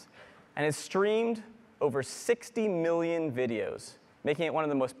times and has streamed over 60 million videos, making it one of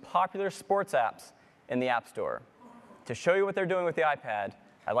the most popular sports apps in the App Store. To show you what they're doing with the iPad,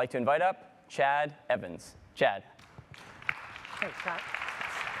 I'd like to invite up Chad Evans. Chad. Thanks, Scott.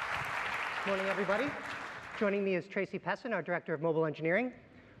 Morning, everybody. Joining me is Tracy Pessin, our Director of Mobile Engineering.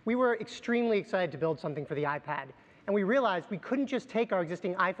 We were extremely excited to build something for the iPad, and we realized we couldn't just take our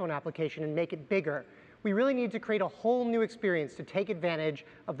existing iPhone application and make it bigger. We really needed to create a whole new experience to take advantage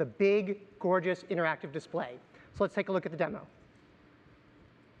of the big, gorgeous, interactive display. So let's take a look at the demo.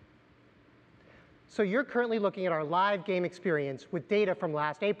 So you're currently looking at our live game experience with data from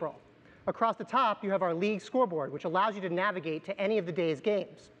last April. Across the top, you have our league scoreboard, which allows you to navigate to any of the day's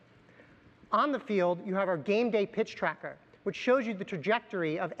games. On the field, you have our game day pitch tracker, which shows you the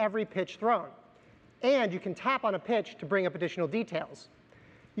trajectory of every pitch thrown. And you can tap on a pitch to bring up additional details.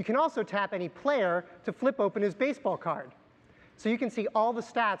 You can also tap any player to flip open his baseball card. So you can see all the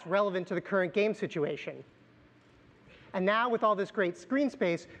stats relevant to the current game situation. And now, with all this great screen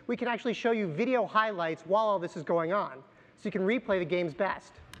space, we can actually show you video highlights while all this is going on. So you can replay the game's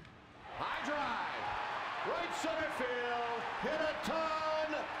best. High drive, right center field, hit a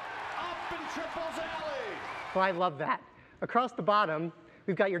ton, up in Triple's alley. Well, I love that. Across the bottom,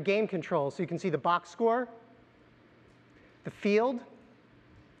 we've got your game controls, so you can see the box score, the field,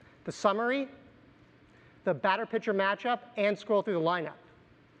 the summary, the batter-pitcher matchup, and scroll through the lineup.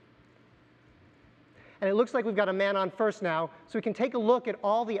 And it looks like we've got a man on first now, so we can take a look at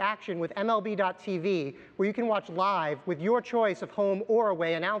all the action with MLB.tv, where you can watch live with your choice of home or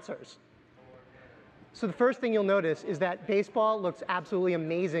away announcers. So the first thing you'll notice is that baseball looks absolutely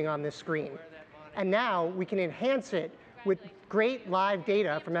amazing on this screen. And now we can enhance it with great live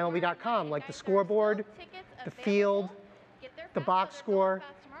data from MLB.com, like the scoreboard, the field, the box score,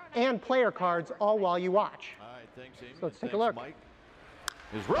 and player cards, all while you watch. So let's take a look. Mike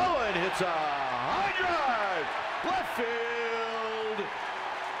is rolling, hits a high drive, left field,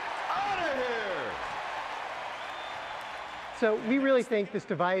 out of here. So we really think this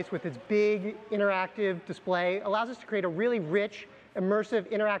device, with its big interactive display, allows us to create a really rich,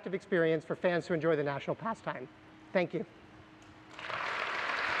 immersive, interactive experience for fans to enjoy the national pastime. Thank you.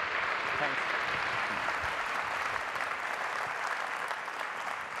 Thanks.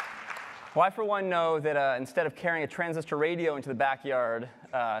 Well, I, for one, know that instead of carrying a transistor radio into the backyard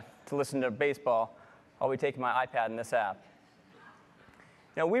to listen to baseball, I'll be taking my iPad in this app.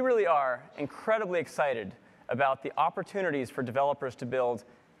 Now, we really are incredibly excited about the opportunities for developers to build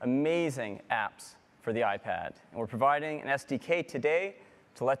amazing apps for the iPad. And we're providing an SDK today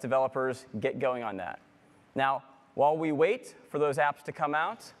to let developers get going on that. Now, while we wait for those apps to come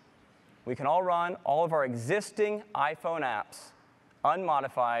out, we can all run all of our existing iPhone apps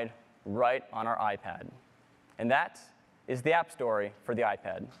unmodified right on our iPad. And that is the app story for the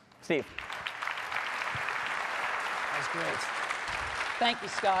iPad. Steve. That's great. Thank you,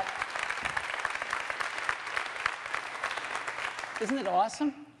 Scott. Isn't it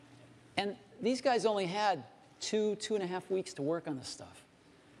awesome? And these guys only had 2.5 weeks to work on this stuff.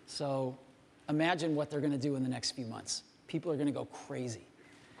 So imagine what they're going to do in the next few months. People are going to go crazy.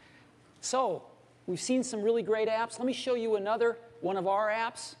 So we've seen some really great apps. Let me show you another one of our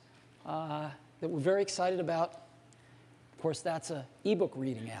apps that we're very excited about. Of course, that's an ebook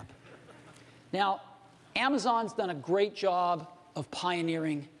reading app. Now, Amazon's done a great job of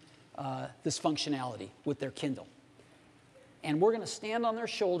pioneering this functionality with their Kindle. And we're going to stand on their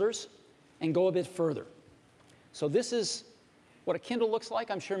shoulders and go a bit further. So this is what a Kindle looks like.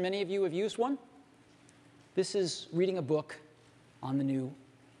 I'm sure many of you have used one. This is reading a book on the new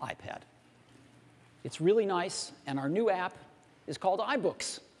iPad. It's really nice, and our new app is called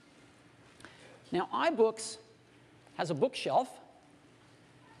iBooks. Now, iBooks has a bookshelf.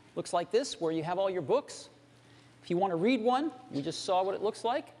 Looks like this, where you have all your books. If you want to read one, we just saw what it looks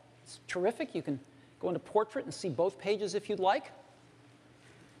like. It's terrific. You can go into Portrait and see both pages if you'd like.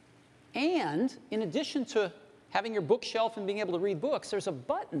 And in addition to having your bookshelf and being able to read books, there's a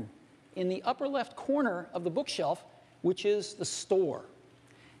button in the upper left corner of the bookshelf, which is the store.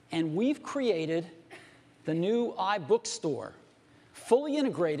 And we've created the new iBook Store, fully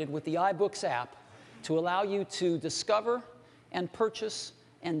integrated with the iBooks app to allow you to discover and purchase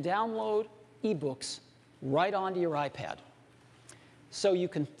and download ebooks right onto your iPad. So you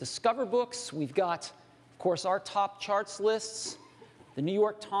can discover books. We've got, of course, our top charts lists, the New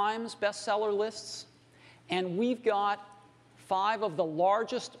York Times bestseller lists, and we've got 5 of the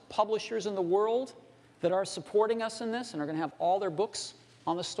largest publishers in the world that are supporting us in this and are going to have all their books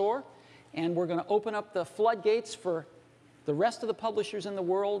on the store. And we're going to open up the floodgates for the rest of the publishers in the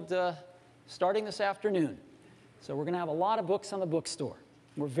world starting this afternoon. So we're going to have a lot of books on the bookstore.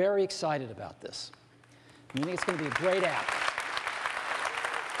 We're very excited about this. We think it's going to be a great app.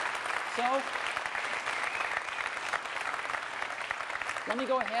 So let me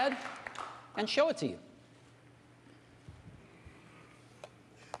go ahead and show it to you.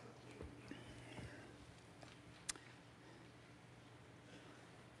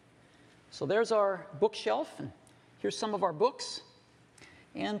 So there's our bookshelf, and here's some of our books.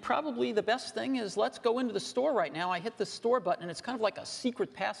 And probably the best thing is let's go into the store right now. I hit the store button, and it's kind of like a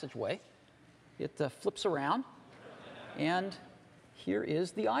secret passageway. It flips around, and here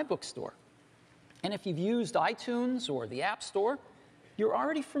is the iBook Store. And if you've used iTunes or the App Store, you're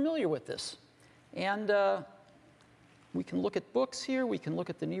already familiar with this. And we can look at books here. We can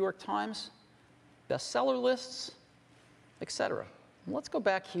look at the New York Times bestseller lists, etc. Let's go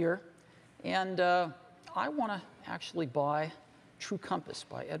back here. And I want to actually buy True Compass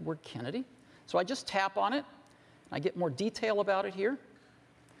by Edward Kennedy. So I just tap on it. I get more detail about it here.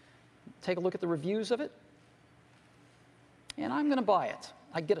 Take a look at the reviews of it. And I'm going to buy it.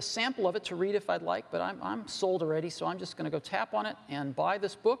 I get a sample of it to read if I'd like, but I'm sold already, so I'm just going to go tap on it and buy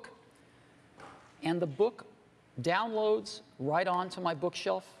this book. And the book downloads right onto my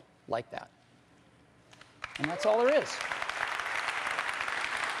bookshelf like that. And that's all there is.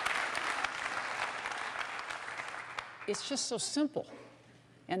 It's just so simple.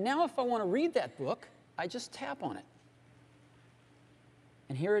 And now if I want to read that book, I just tap on it.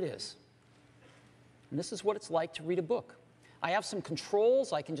 And here it is. And this is what it's like to read a book. I have some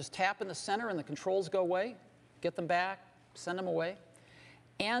controls. I can just tap in the center and the controls go away, get them back, send them away.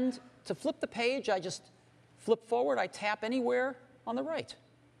 And to flip the page, I just flip forward. I tap anywhere on the right,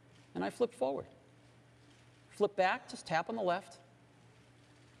 and I flip forward. Flip back, just tap on the left.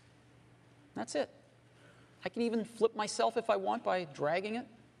 That's it. I can even flip myself if I want by dragging it,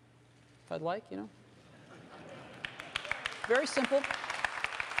 if I'd like, you know. Very simple.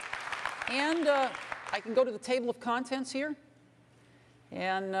 And I can go to the table of contents here,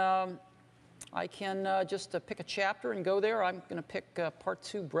 and I can just pick a chapter and go there. I'm going to pick Part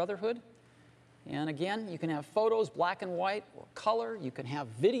 2, Brotherhood. And again, you can have photos, black and white, or color. You can have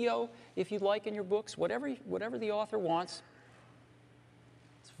video, if you'd like, in your books, whatever the author wants.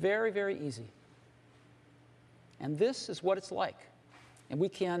 It's very, very easy. And this is what it's like. And we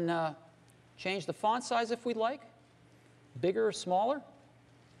can change the font size if we'd like, bigger or smaller.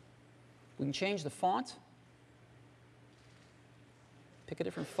 We can change the font. Pick a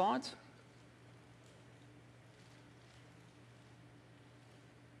different font.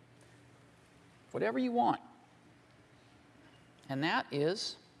 Whatever you want. And that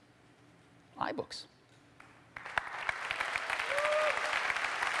is iBooks.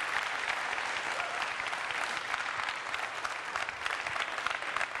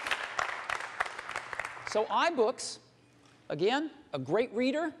 So iBooks, again, a great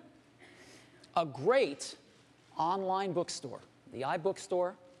reader, a great online bookstore, the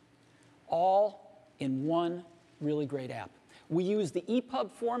iBookstore, all in one really great app. We use the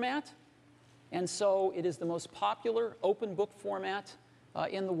EPUB format, and so it is the most popular open book format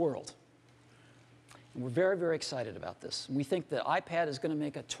in the world. And we're very, very excited about this. We think that iPad is going to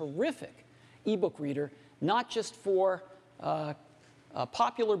make a terrific ebook reader, not just for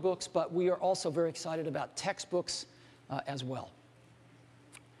popular books, but we are also very excited about textbooks as well.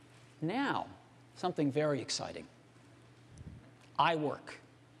 Now, something very exciting. iWork.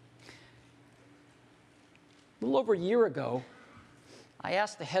 A little over a year ago, I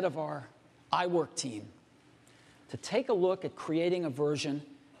asked the head of our iWork team to take a look at creating a version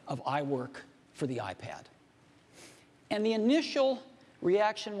of iWork for the iPad. And the initial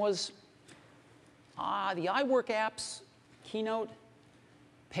reaction was, the iWork apps, Keynote,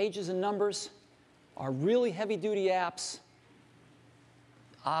 Pages and Numbers, are really heavy-duty apps.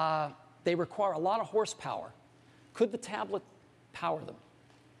 They require a lot of horsepower. Could the tablet power them?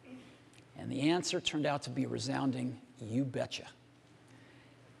 And the answer turned out to be a resounding, you betcha.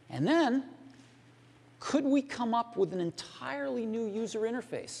 And then, could we come up with an entirely new user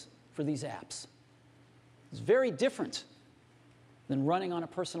interface for these apps? It's very different than running on a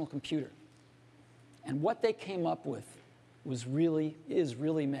personal computer. And what they came up with is really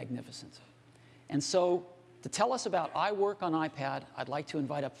magnificent. And so, to tell us about iWork on iPad, I'd like to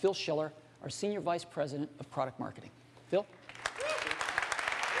invite up Phil Schiller, our Senior Vice President of Product Marketing. Phil?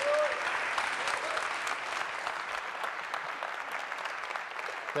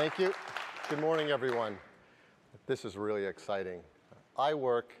 Thank you. Good morning, everyone. This is really exciting.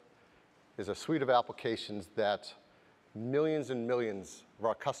 iWork is a suite of applications that millions and millions of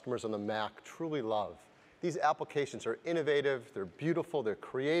our customers on the Mac truly love. These applications are innovative, they're beautiful, they're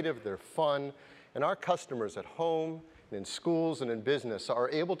creative, they're fun, and our customers at home, and in schools, and in business are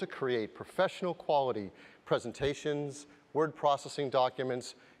able to create professional quality presentations, word processing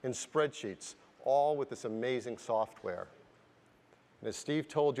documents, and spreadsheets, all with this amazing software. And as Steve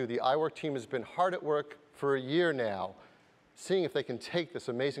told you, the iWork team has been hard at work for a year now, seeing if they can take this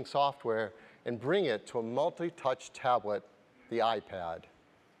amazing software and bring it to a multi-touch tablet, the iPad.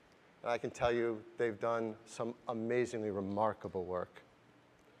 And I can tell you, they've done some amazingly remarkable work.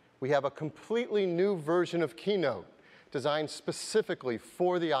 We have a completely new version of Keynote designed specifically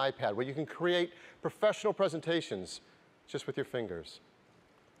for the iPad, where you can create professional presentations just with your fingers.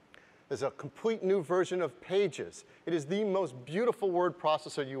 There's a complete new version of Pages. It is the most beautiful word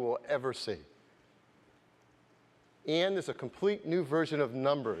processor you will ever see. And there's a complete new version of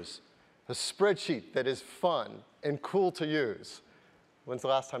Numbers, a spreadsheet that is fun and cool to use. When's the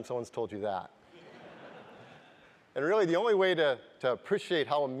last time someone's told you that? And really, the only way to appreciate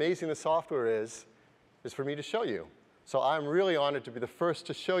how amazing the software is for me to show you. So I'm really honored to be the first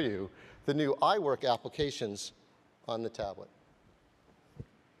to show you the new iWork applications on the tablet.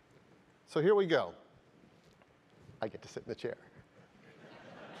 So here we go. I get to sit in the chair.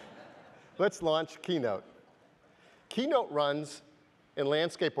 Let's launch Keynote. Keynote runs in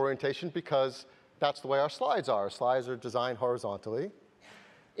landscape orientation because that's the way our slides are. Our slides are designed horizontally.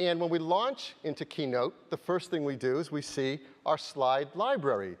 And when we launch into Keynote, the first thing we do is we see our slide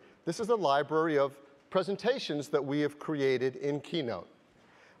library. This is a library of presentations that we have created in Keynote.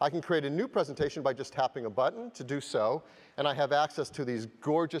 I can create a new presentation by just tapping a button to do so, and I have access to these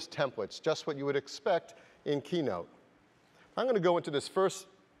gorgeous templates, just what you would expect in Keynote. I'm going to go into this first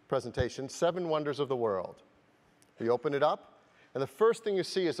presentation, 7 Wonders of the World. We open it up, and the first thing you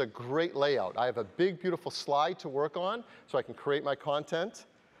see is a great layout. I have a big, beautiful slide to work on so I can create my content.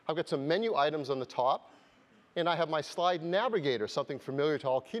 I've got some menu items on the top, and I have my slide navigator, something familiar to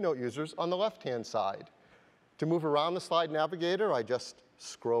all Keynote users, on the left-hand side. To move around the slide navigator, I just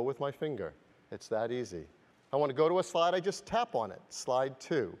scroll with my finger. It's that easy. I want to go to a slide, I just tap on it, slide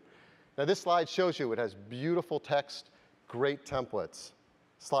 2. Now this slide shows you it has beautiful text, great templates.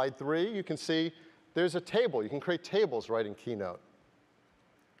 Slide 3, you can see there's a table. You can create tables right in Keynote.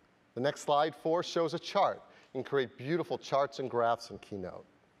 The next slide, 4, shows a chart. You can create beautiful charts and graphs in Keynote.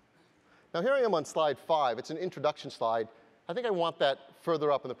 Now here I am on slide 5. It's an introduction slide. I think I want that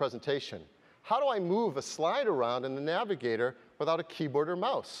further up in the presentation. How do I move a slide around in the navigator without a keyboard or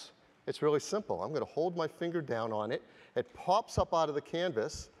mouse? It's really simple. I'm going to hold my finger down on it. It pops up out of the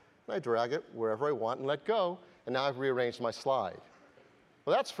canvas, and I drag it wherever I want and let go, and now I've rearranged my slide.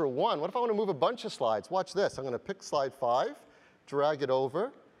 Well, that's for one. What if I want to move a bunch of slides? Watch this. I'm going to pick slide 5, drag it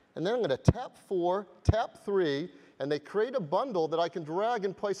over, and then I'm going to tap 4, tap 3, and they create a bundle that I can drag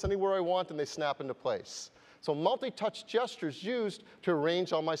and place anywhere I want, and they snap into place. So multi-touch gestures used to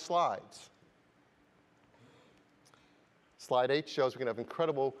arrange all my slides. Slide 8 shows we can have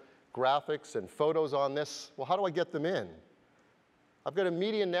incredible graphics and photos on this. Well, how do I get them in? I've got a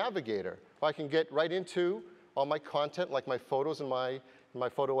media navigator where I can get right into all my content, like my photos and my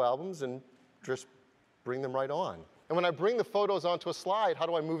photo albums, and just bring them right on. And when I bring the photos onto a slide, how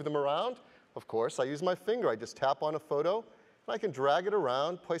do I move them around? Of course, I use my finger. I just tap on a photo, and I can drag it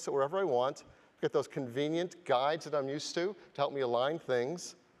around, place it wherever I want, get those convenient guides that I'm used to help me align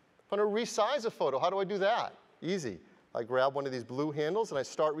things. If I want to resize a photo, how do I do that? Easy. I grab one of these blue handles, and I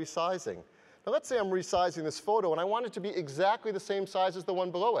start resizing. Now, let's say I'm resizing this photo, and I want it to be exactly the same size as the one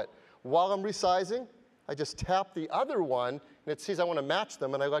below it. While I'm resizing, I just tap the other one, and it sees I want to match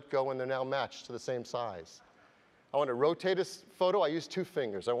them, and I let go, and they're now matched to the same size. I want to rotate a photo. I use 2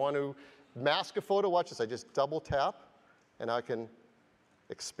 fingers. I want to mask a photo. Watch this. I just double tap, and I can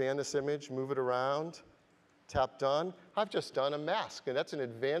expand this image, move it around, tap done. I've just done a mask, and that's an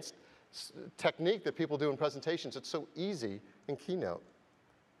advanced technique that people do in presentations. It's so easy in Keynote.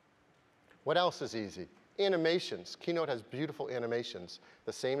 What else is easy? Animations. Keynote has beautiful animations.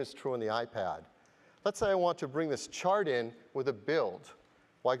 The same is true on the iPad. Let's say I want to bring this chart in with a build.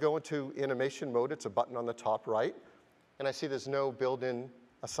 Well, I go into animation mode. It's a button on the top right. And I see there's no build-in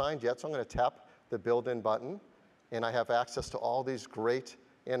assigned yet, so I'm going to tap the build-in button. And I have access to all these great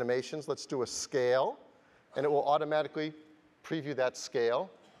animations. Let's do a scale. And it will automatically preview that scale.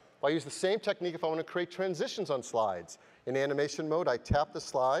 I use the same technique if I want to create transitions on slides. In animation mode, I tap the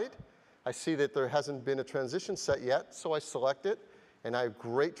slide. I see that there hasn't been a transition set yet, so I select it, and I have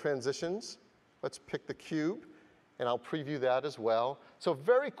great transitions. Let's pick the cube, and I'll preview that as well. So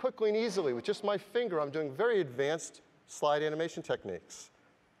very quickly and easily, with just my finger, I'm doing very advanced slide animation techniques.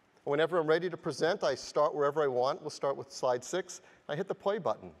 Whenever I'm ready to present, I start wherever I want. We'll start with slide 6. I hit the play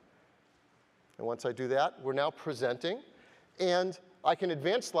button. And once I do that, we're now presenting. And I can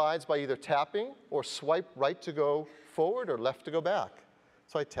advance slides by either tapping or swipe right to go forward or left to go back.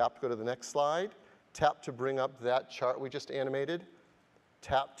 So I tap to go to the next slide, tap to bring up that chart we just animated,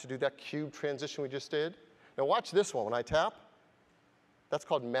 tap to do that cube transition we just did. Now watch this one. When I tap, that's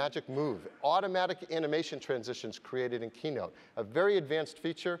called Magic Move. Automatic animation transitions created in Keynote. A very advanced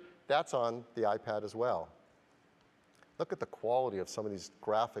feature. That's on the iPad as well. Look at the quality of some of these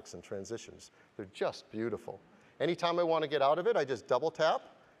graphics and transitions. They're just beautiful. Anytime I want to get out of it, I just double tap,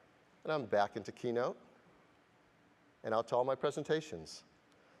 and I'm back into Keynote, and out to all my presentations.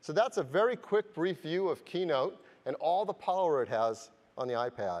 So that's a very quick, brief view of Keynote and all the power it has on the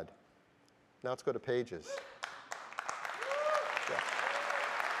iPad. Now let's go to Pages. Yeah.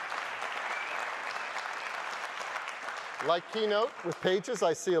 Like Keynote, with Pages,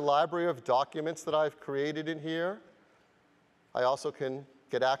 I see a library of documents that I've created in here. I also can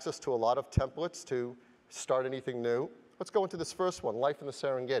get access to a lot of templates to start anything new. Let's go into this first one, Life in the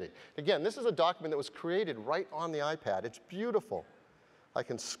Serengeti. Again, this is a document that was created right on the iPad. It's beautiful. I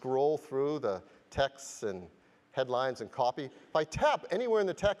can scroll through the texts and headlines and copy. If I tap anywhere in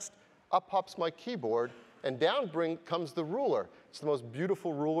the text, up pops my keyboard, and down comes the ruler. It's the most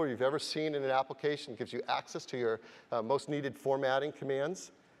beautiful ruler you've ever seen in an application. It gives you access to your most needed formatting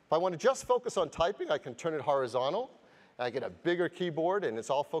commands. If I want to just focus on typing, I can turn it horizontal. And I get a bigger keyboard, and it's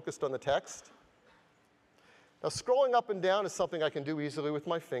all focused on the text. Now, scrolling up and down is something I can do easily with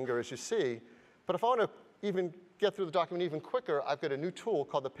my finger, as you see. But if I want to even get through the document even quicker, I've got a new tool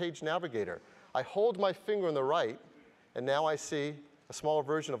called the Page Navigator. I hold my finger on the right, and now I see a smaller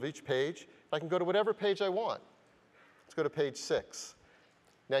version of each page. I can go to whatever page I want. Let's go to page 6.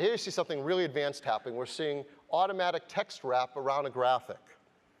 Now here you see something really advanced happening. We're seeing automatic text wrap around a graphic.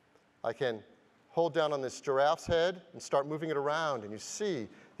 I can hold down on this giraffe's head and start moving it around, and you see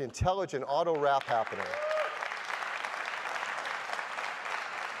the intelligent auto wrap happening.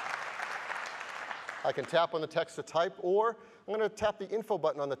 I can tap on the text to type, or I'm going to tap the info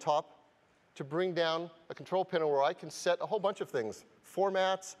button on the top to bring down a control panel where I can set a whole bunch of things.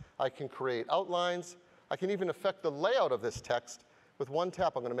 Formats, I can create outlines, I can even affect the layout of this text. With one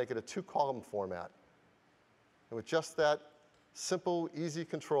tap, I'm going to make it a 2-column format. And with just that simple, easy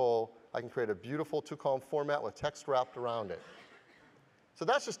control, I can create a beautiful 2-column format with text wrapped around it. So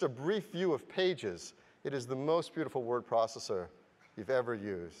that's just a brief view of Pages. It is the most beautiful word processor you've ever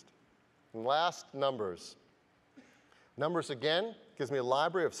used. And last, Numbers. Numbers, again, gives me a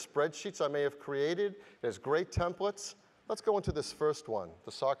library of spreadsheets I may have created. It has great templates. Let's go into this first one,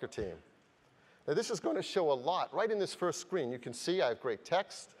 the soccer team. Now, this is going to show a lot right in this first screen. You can see I have great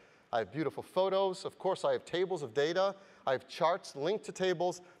text. I have beautiful photos. Of course, I have tables of data. I have charts linked to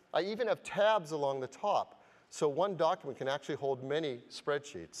tables. I even have tabs along the top. So one document can actually hold many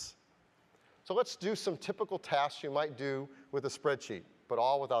spreadsheets. So let's do some typical tasks you might do with a spreadsheet, but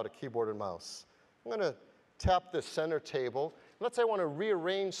all without a keyboard and mouse. I'm going to tap the center table. Let's say I want to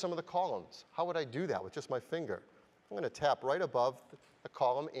rearrange some of the columns. How would I do that with just my finger? I'm going to tap right above the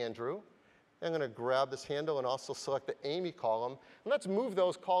column Andrew. I'm going to grab this handle and also select the Amy column. And let's move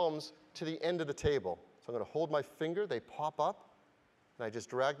those columns to the end of the table. So I'm going to hold my finger. They pop up. And I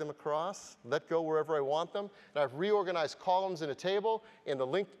just drag them across, let go wherever I want them. And I've reorganized columns in a table, and the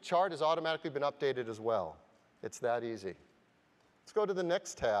linked chart has automatically been updated as well. It's that easy. Let's go to the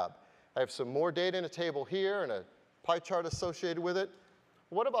next tab. I have some more data in a table here and a pie chart associated with it.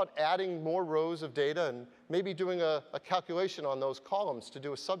 What about adding more rows of data and maybe doing a calculation on those columns to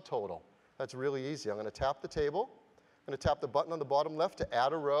do a subtotal? That's really easy. I'm going to tap the table. I'm going to tap the button on the bottom left to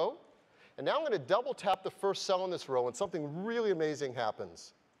add a row. And now I'm going to double tap the first cell in this row, and something really amazing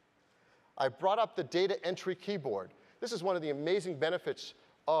happens. I brought up the data entry keyboard. This is one of the amazing benefits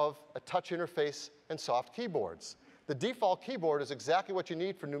of a touch interface and soft keyboards. The default keyboard is exactly what you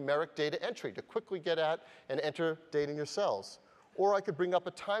need for numeric data entry, to quickly get at and enter data in your cells. Or I could bring up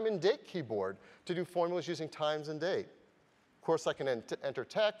a time and date keyboard to do formulas using times and date. Of course, I can enter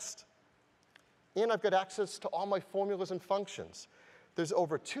text. And I've got access to all my formulas and functions. There's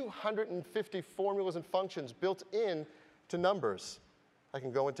over 250 formulas and functions built in to Numbers. I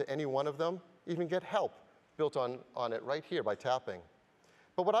can go into any one of them, even get help built on it right here by tapping.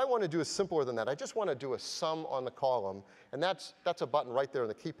 But what I want to do is simpler than that. I just want to do a sum on the column, and that's a button right there on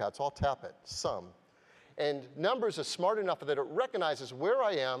the keypad, so I'll tap it, sum. And Numbers is smart enough that it recognizes where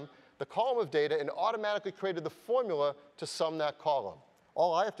I am, the column of data, and automatically created the formula to sum that column.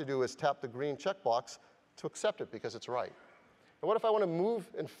 All I have to do is tap the green checkbox to accept it because it's right. And what if I want to move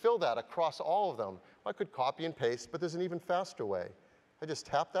and fill that across all of them? Well, I could copy and paste, but there's an even faster way. I just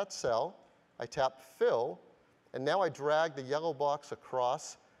tap that cell, I tap fill, and now I drag the yellow box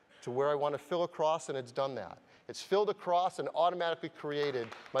across to where I want to fill across, and it's done that. It's filled across and automatically created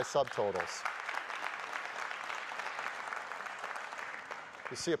my subtotals.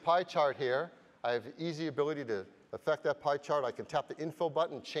 You see a pie chart here. I have easy ability to affect that pie chart. I can tap the info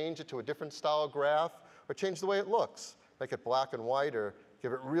button, change it to a different style graph, or change the way it looks. Make it black and white, or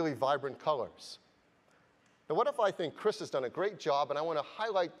give it really vibrant colors. Now, what if I think Chris has done a great job, and I want to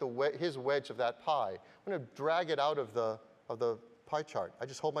highlight his wedge of that pie? I'm going to drag it out of the pie chart. I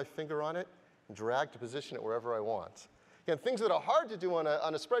just hold my finger on it and drag to position it wherever I want. Again, things that are hard to do on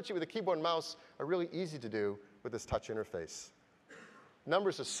a spreadsheet with a keyboard and mouse are really easy to do with this touch interface.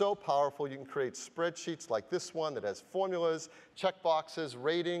 Numbers are so powerful, you can create spreadsheets like this one that has formulas, checkboxes,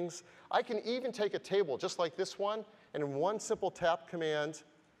 ratings. I can even take a table just like this one, and in one simple tap command,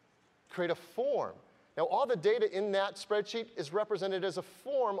 create a form. Now, all the data in that spreadsheet is represented as a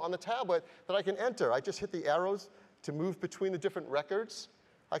form on the tablet that I can enter. I just hit the arrows to move between the different records.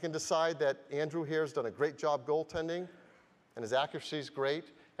 I can decide that Andrew here has done a great job goaltending, and his accuracy is great.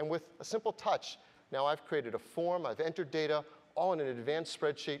 And with a simple touch, now I've created a form, I've entered data, all in an advanced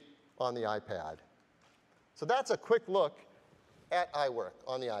spreadsheet on the iPad. So that's a quick look at iWork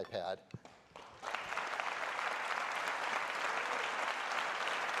on the iPad.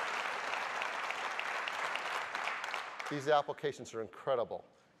 These applications are incredible.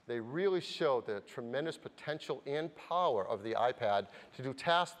 They really show the tremendous potential and power of the iPad to do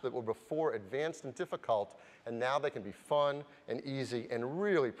tasks that were before advanced and difficult, and now they can be fun and easy and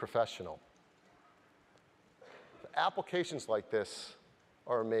really professional. Applications like this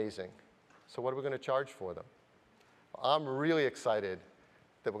are amazing. So what are we going to charge for them? I'm really excited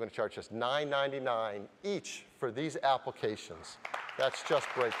that we're going to charge just $9.99 each for these applications. That's just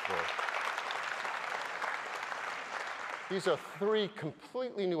breakthrough. These are 3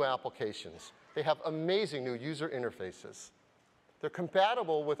 completely new applications. They have amazing new user interfaces. They're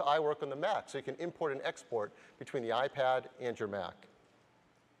compatible with iWork on the Mac, so you can import and export between the iPad and your Mac.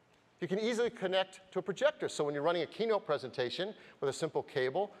 You can easily connect to a projector, so when you're running a keynote presentation with a simple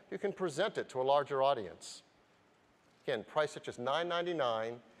cable, you can present it to a larger audience. Again, priced at just $9.99,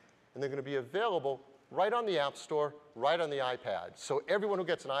 and they're going to be available right on the App Store, right on the iPad. So everyone who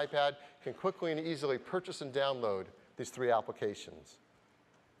gets an iPad can quickly and easily purchase and download these 3 applications.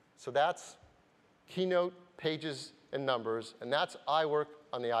 So that's Keynote, Pages, and Numbers, and that's iWork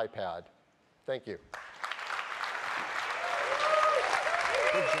on the iPad. Thank you.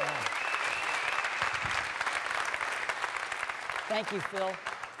 Good job. Thank you, Phil.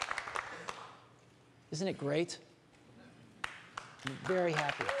 Isn't it great? I'm very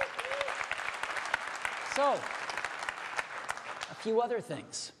happy. So, a few other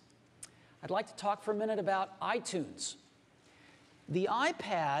things. I'd like to talk for a minute about iTunes. The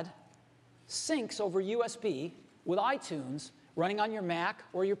iPad syncs over USB with iTunes running on your Mac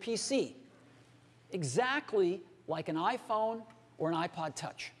or your PC, exactly like an iPhone or an iPod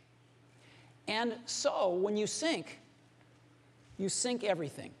Touch. And so when you sync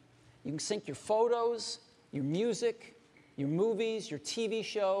everything. You can sync your photos, your music, your movies, your TV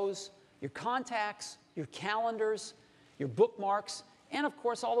shows, your contacts, your calendars, your bookmarks, and of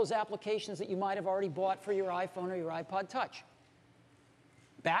course all those applications that you might have already bought for your iPhone or your iPod Touch.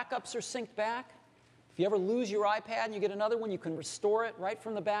 Backups are synced back. If you ever lose your iPad and you get another one, you can restore it right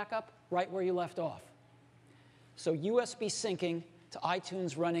from the backup, right where you left off. So USB syncing to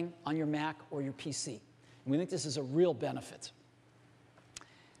iTunes running on your Mac or your PC. And we think this is a real benefit.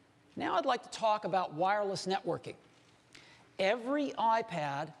 Now I'd like to talk about wireless networking. Every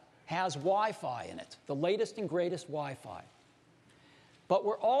iPad has Wi-Fi in it, the latest and greatest Wi-Fi. But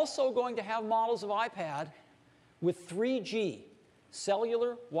we're also going to have models of iPad with 3G,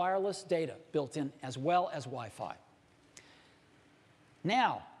 cellular wireless data built in, as well as Wi-Fi.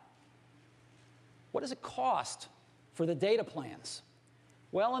 Now, what does it cost for the data plans?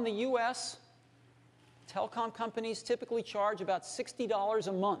 Well, in the US, telecom companies typically charge about $60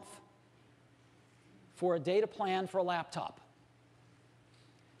 a month for a data plan for a laptop.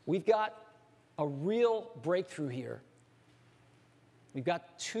 We've got a real breakthrough here. We've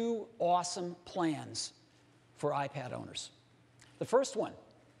got 2 awesome plans for iPad owners. The first one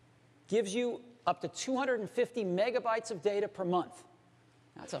gives you up to 250 megabytes of data per month.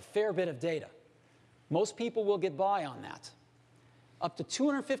 That's a fair bit of data. Most people will get by on that. Up to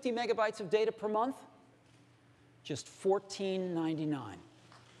 250 megabytes of data per month, just $14.99.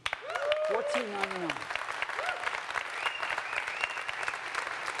 $14.99.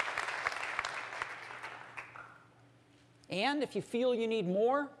 And if you feel you need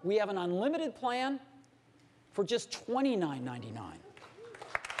more, we have an unlimited plan for just $29.99.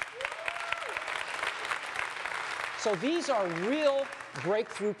 So these are real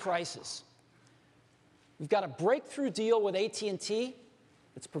breakthrough prices. We've got a breakthrough deal with AT&T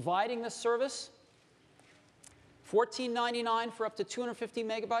that's providing this service. $14.99 for up to 250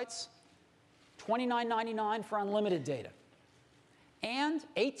 megabytes, $29.99 for unlimited data. And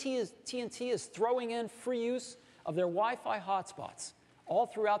AT&T is throwing in free use of their Wi-Fi hotspots all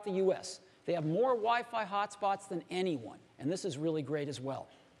throughout the US. They have more Wi-Fi hotspots than anyone, and this is really great as well.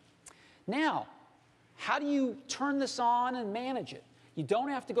 Now, how do you turn this on and manage it? You don't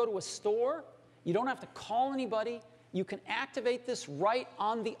have to go to a store. You don't have to call anybody. You can activate this right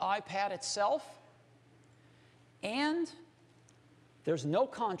on the iPad itself. And there's no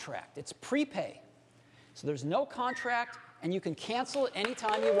contract. It's prepay. So there's no contract, and you can cancel it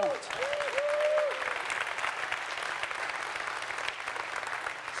anytime you want.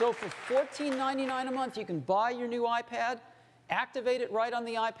 So for $14.99 a month, you can buy your new iPad, activate it right on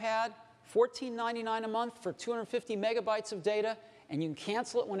the iPad, $14.99 a month for 250 megabytes of data, and you can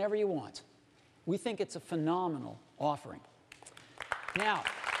cancel it whenever you want. We think it's a phenomenal offering. Now,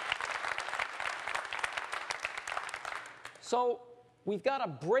 so we've got a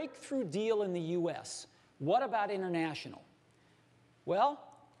breakthrough deal in the US. What about international? Well,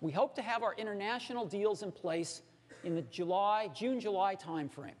 we hope to have our international deals in place in the June-July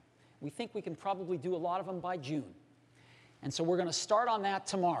timeframe. We think we can probably do a lot of them by June. And so we're going to start on that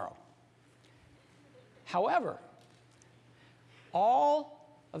tomorrow. However,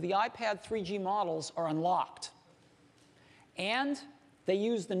 all of the iPad 3G models are unlocked. And they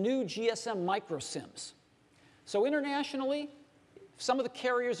use the new GSM micro SIMs. So internationally, if some of the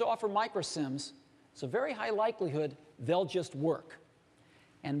carriers offer micro SIMs, it's a very high likelihood they'll just work.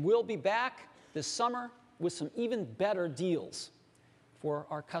 And we'll be back this summer with some even better deals. for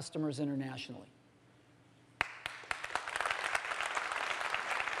our customers internationally.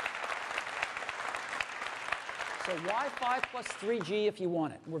 So Wi-Fi plus 3G if you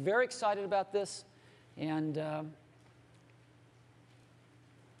want it. We're very excited about this. And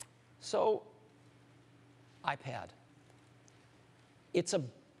so iPad.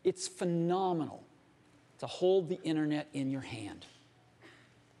 It's phenomenal to hold the internet in your hand.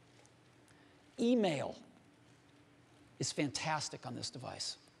 Email is fantastic on this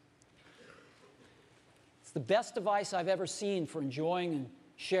device. It's the best device I've ever seen for enjoying and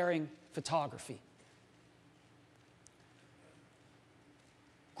sharing photography.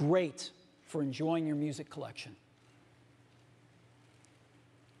 Great for enjoying your music collection.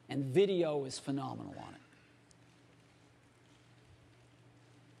 And video is phenomenal on it.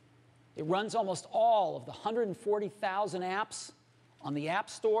 It runs almost all of the 140,000 apps on the App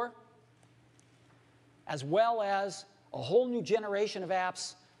Store, as well as a whole new generation of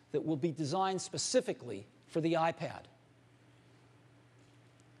apps that will be designed specifically for the iPad.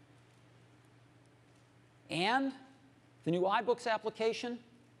 And the new iBooks application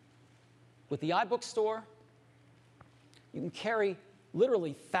with the iBook Store, you can carry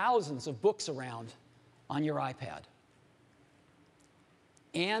literally thousands of books around on your iPad.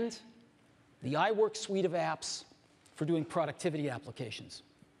 And the iWork suite of apps for doing productivity applications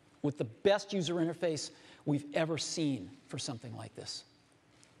with the best user interface we've ever seen for something like this.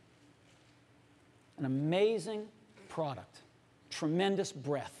 An amazing product, tremendous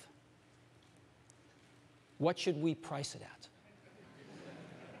breadth. What should we price it at?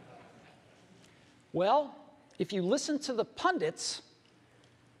 Well, if you listen to the pundits,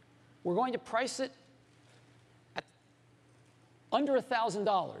 we're going to price it at under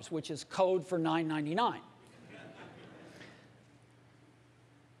 $1,000, which is code for $999.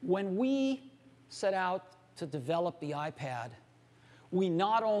 When we set out to develop the iPad, we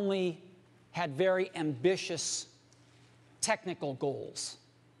not only had very ambitious technical goals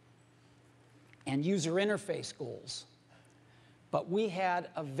and user interface goals, but we had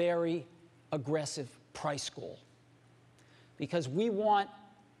a very aggressive price goal, because we want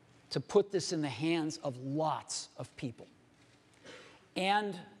to put this in the hands of lots of people.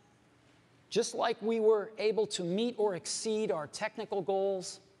 And just like we were able to meet or exceed our technical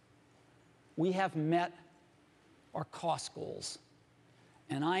goals, we have met our cost goals.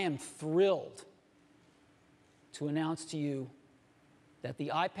 And I am thrilled to announce to you that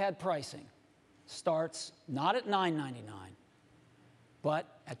the iPad pricing starts not at $999,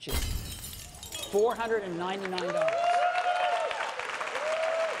 but at just $499.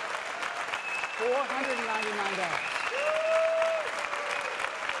 $499.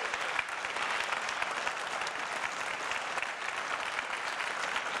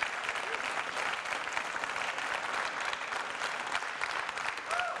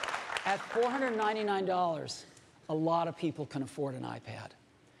 At $499, a lot of people can afford an iPad.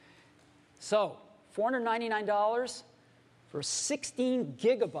 So, $499 for a 16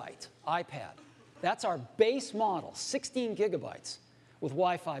 gigabyte iPad. That's our base model, 16 gigabytes with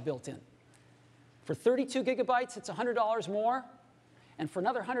Wi-Fi built in. For 32 gigabytes, it's $100 more. And for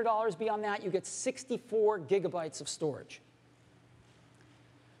another $100 beyond that, you get 64 gigabytes of storage.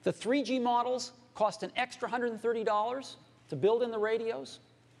 The 3G models cost an extra $130 to build in the radios.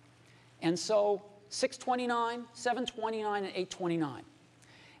 And so $629, $729, and $829.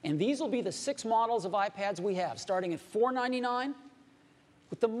 And these will be the 6 models of iPads we have, starting at $499,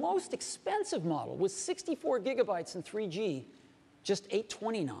 with the most expensive model with 64 gigabytes and 3G, just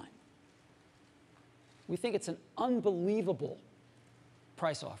 $829. We think it's an unbelievable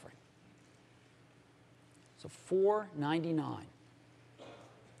price offering. So $499.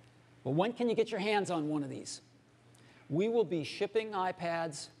 Well, when can you get your hands on one of these? We will be shipping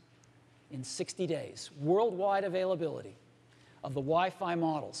iPads in 60 days, worldwide availability of the Wi-Fi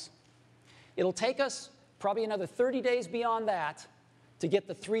models. It'll take us probably another 30 days beyond that to get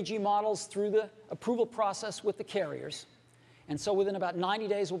the 3G models through the approval process with the carriers. And so within about 90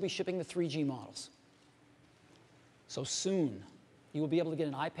 days, we'll be shipping the 3G models. So soon, you will be able to get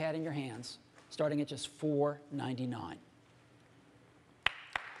an iPad in your hands, starting at just $499.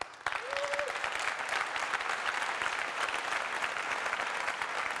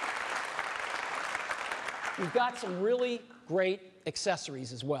 We've got some really great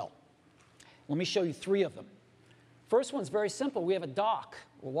accessories as well. Let me show you 3 of them. First one's very simple. We have a dock.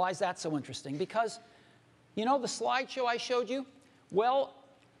 Well, why is that so interesting? Because, you know the slideshow I showed you? Well,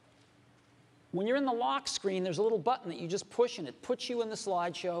 when you're in the lock screen, there's a little button that you just push, and it puts you in the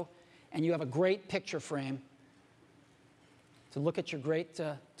slideshow, and you have a great picture frame to look at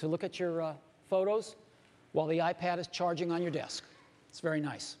your photos while the iPad is charging on your desk. It's very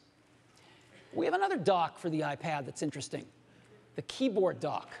nice. We have another dock for the iPad that's interesting, the keyboard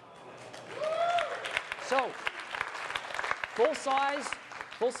dock. So,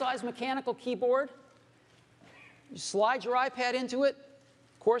 full-size mechanical keyboard. You slide your iPad into it.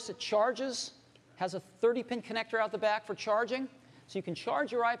 Of course, it charges, has a 30-pin connector out the back for charging. So you can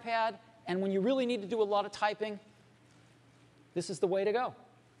charge your iPad, and when you really need to do a lot of typing, this is the way to go.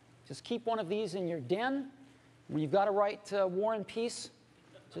 Just keep one of these in your den. When you've got to write War and Peace,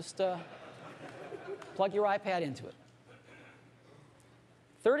 just plug your iPad into it.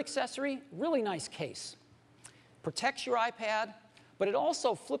 Third accessory, really nice case. Protects your iPad, but it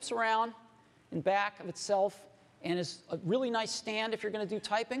also flips around in back of itself and is a really nice stand if you're going to do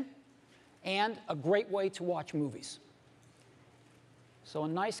typing, and a great way to watch movies. So a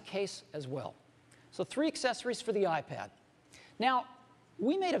nice case as well. So 3 accessories for the iPad. Now,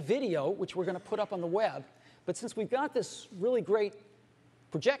 we made a video, which we're going to put up on the web, but since we've got this really great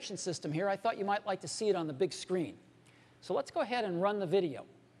projection system here, I thought you might like to see it on the big screen. So let's go ahead and run the video.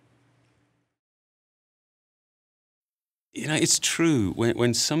 You know, it's true.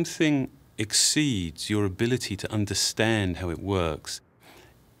 When something exceeds your ability to understand how it works,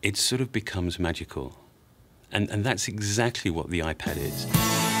 it sort of becomes magical. And that's exactly what the iPad is.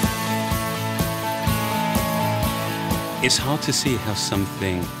 It's hard to see how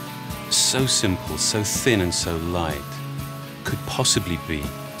something so simple, so thin and so light could possibly be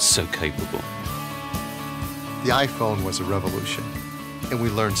so capable. The iPhone was a revolution, and we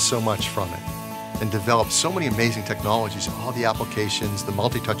learned so much from it and developed so many amazing technologies, all the applications, the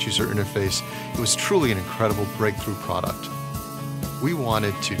multi-touch user interface. It was truly an incredible breakthrough product. We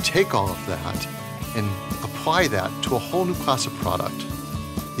wanted to take all of that and apply that to a whole new class of product.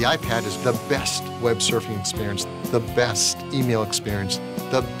 The iPad is the best web surfing experience, the best email experience,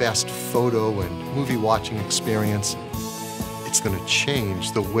 the best photo and movie watching experience. It's going to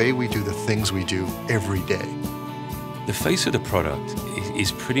change the way we do the things we do every day. The face of the product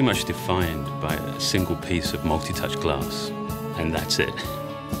is pretty much defined by a single piece of multi-touch glass, and that's it.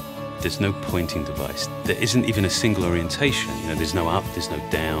 There's no pointing device. There isn't even a single orientation. You know, there's no up, there's no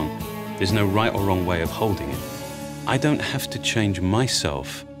down, there's no right or wrong way of holding it. I don't have to change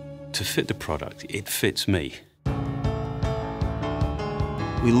myself to fit the product. It fits me.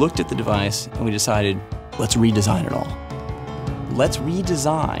 We looked at the device and we decided, let's redesign it all. Let's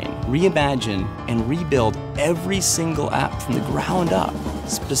redesign, reimagine, and rebuild every single app from the ground up,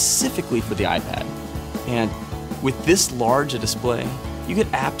 specifically for the iPad. And with this large a display, you get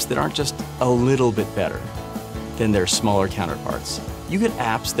apps that aren't just a little bit better than their smaller counterparts. You get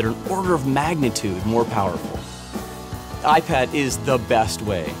apps that are an order of magnitude more powerful. The iPad is the best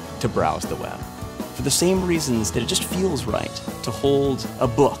way to browse the web, for the same reasons that it just feels right to hold a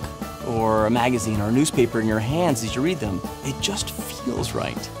book or a magazine or a newspaper in your hands as you read them. It just feels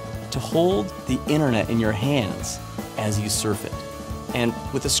right to hold the internet in your hands as you surf it. And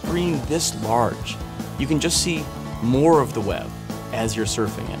with a screen this large, you can just see more of the web as you're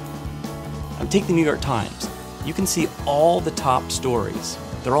surfing it. Take the New York Times. You can see all the top stories.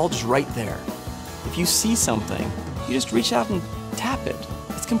 They're all just right there. If you see something, you just reach out and tap it.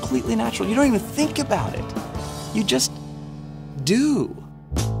 It's completely natural. You don't even think about it. You just do.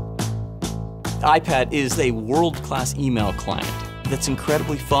 The iPad is a world-class email client that's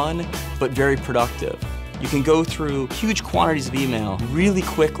incredibly fun, but very productive. You can go through huge quantities of email really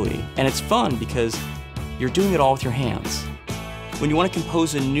quickly, and it's fun because you're doing it all with your hands. When you want to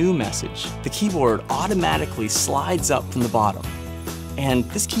compose a new message, the keyboard automatically slides up from the bottom. And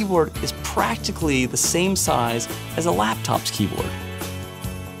this keyboard is practically the same size as a laptop's keyboard.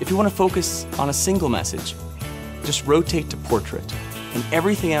 If you want to focus on a single message, just rotate to portrait, and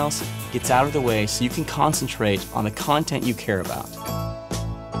everything else gets out of the way so you can concentrate on the content you care about.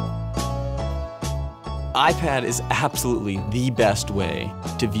 iPad is absolutely the best way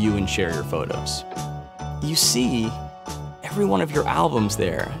to view and share your photos. You see every one of your albums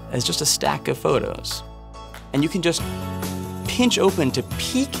there as just a stack of photos. And you can just pinch open to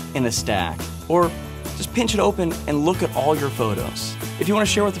peek in a stack, or just pinch it open and look at all your photos. If you want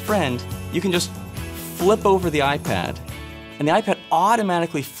to share with a friend, you can just flip over the iPad, and the iPad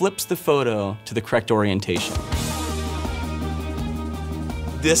automatically flips the photo to the correct orientation.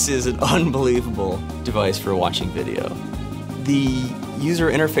 This is an unbelievable device for watching video. The user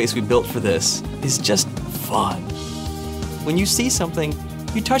interface we built for this is just fun. When you see something,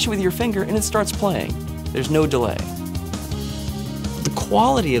 you touch it with your finger and it starts playing. There's no delay. The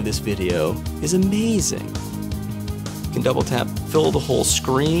quality of this video is amazing. You can double tap, fill the whole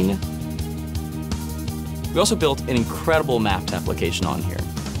screen. We also built an incredible Maps application on here.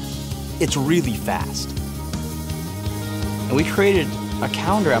 It's really fast. And we created a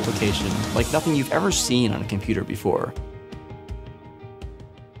calendar application like nothing you've ever seen on a computer before.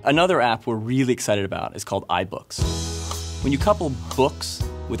 Another app we're really excited about is called iBooks. When you couple books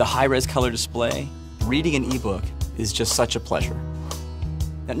with a high-res color display, reading an ebook is just such a pleasure.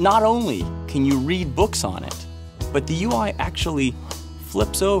 Now, not only can you read books on it, but the UI actually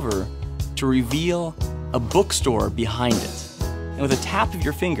flips over to reveal a bookstore behind it. And with a tap of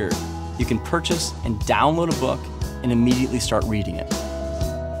your finger, you can purchase and download a book and immediately start reading it.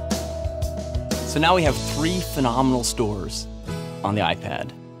 So now we have 3 phenomenal stores on the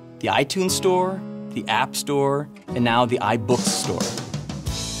iPad. The iTunes Store, the App Store, and now the iBooks Store.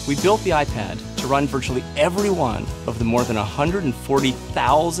 We built the iPad to run virtually every one of the more than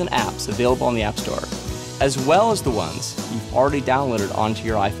 140,000 apps available on the App Store, as well as the ones you've already downloaded onto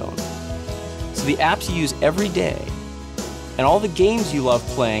your iPhone. So the apps you use every day and all the games you love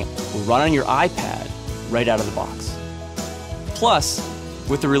playing will run on your iPad right out of the box. Plus,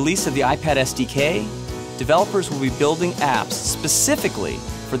 with the release of the iPad SDK, developers will be building apps specifically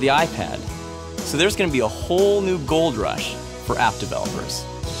for the iPad. So there's going to be a whole new gold rush for app developers.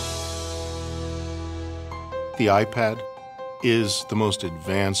 The iPad is the most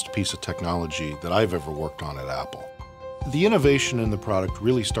advanced piece of technology that I've ever worked on at Apple. The innovation in the product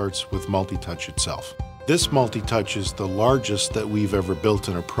really starts with multi-touch itself. This multi-touch is the largest that we've ever built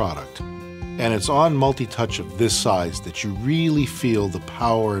in a product. And it's on multi-touch of this size that you really feel the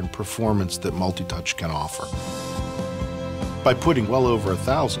power and performance that multi-touch can offer. By putting well over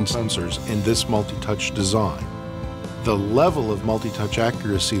 1,000 sensors in this multi-touch design, the level of multi-touch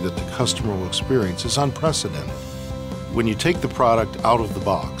accuracy that the customer will experience is unprecedented. When you take the product out of the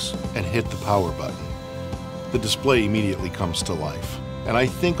box and hit the power button, the display immediately comes to life. And I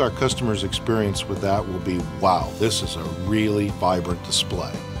think our customers' experience with that will be, wow, this is a really vibrant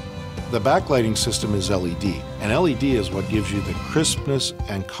display. The backlighting system is LED, and LED is what gives you the crispness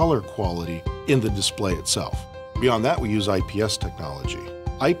and color quality in the display itself. Beyond that, we use IPS technology.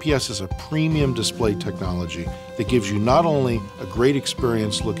 IPS is a premium display technology that gives you not only a great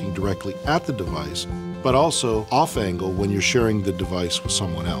experience looking directly at the device, but also off-angle when you're sharing the device with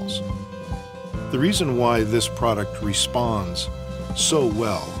someone else. The reason why this product responds so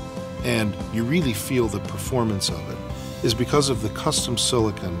well, and you really feel the performance of it, is because of the custom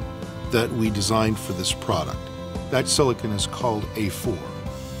silicon that we designed for this product. That silicon is called A4,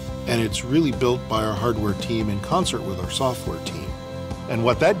 and it's really built by our hardware team in concert with our software team. And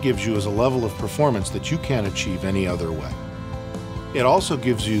what that gives you is a level of performance that you can't achieve any other way. It also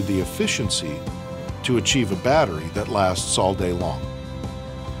gives you the efficiency to achieve a battery that lasts all day long.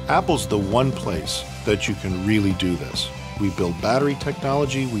 Apple's the one place that you can really do this. We build battery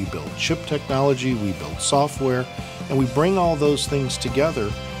technology, we build chip technology, we build software, and we bring all those things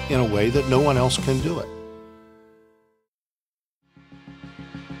together in a way that no one else can do it.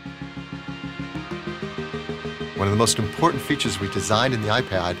 One of the most important features we designed in the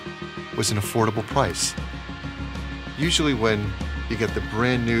iPad was an affordable price. Usually when you get the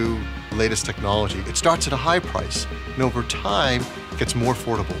brand new, latest technology, it starts at a high price, and over time, it gets more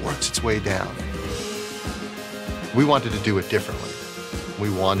affordable, works its way down. We wanted to do it differently. We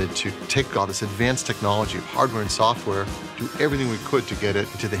wanted to take all this advanced technology of hardware and software, do everything we could to get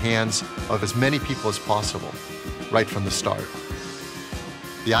it into the hands of as many people as possible, right from the start.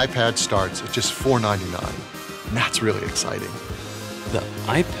 The iPad starts at just $4.99, and that's really exciting. The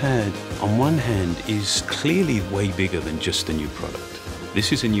iPad, on one hand, is clearly way bigger than just a new product.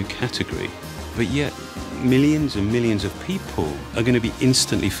 This is a new category, but yet millions and millions of people are going to be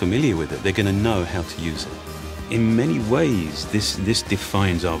instantly familiar with it. They're going to know how to use it. In many ways, this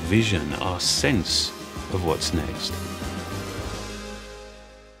defines our vision, our sense of what's next.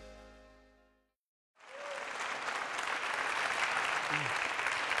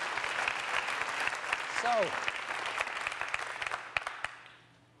 So,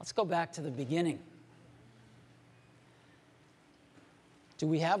 let's go back to the beginning. Do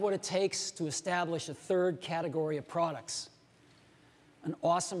we have what it takes to establish a third category of products? An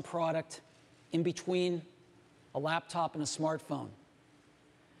awesome product in between a laptop and a smartphone?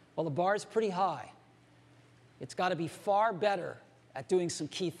 Well, the bar is pretty high. It's got to be far better at doing some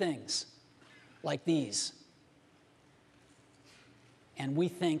key things, like these. And we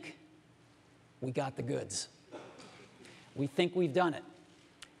think we got the goods. We think we've done it.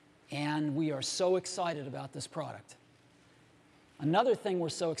 And we are so excited about this product. Another thing we're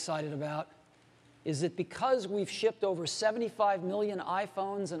so excited about is that because we've shipped over 75 million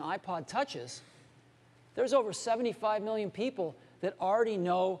iPhones and iPod Touches, there's over 75 million people that already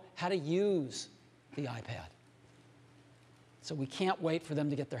know how to use the iPad. So we can't wait for them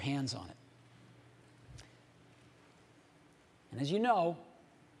to get their hands on it. And as you know,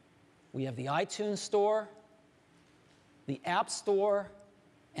 we have the iTunes Store, the App Store,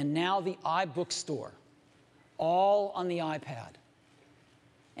 and now the iBook Store, all on the iPad.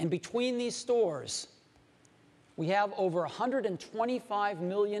 And between these stores, we have over 125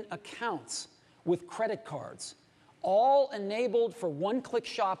 million accounts with credit cards, all enabled for one-click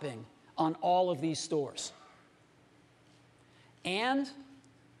shopping on all of these stores. And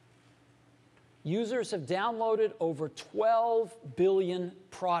users have downloaded over 12 billion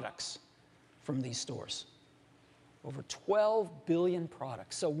products from these stores. Over 12 billion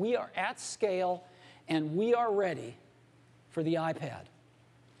products. So we are at scale, and we are ready for the iPad.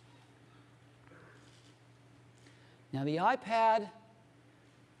 Now, the iPad,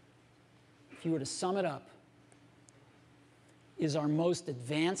 if you were to sum it up, is our most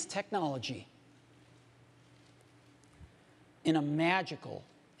advanced technology in a magical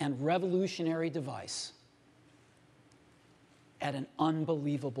and revolutionary device at an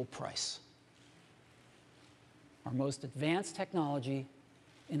unbelievable price. Our most advanced technology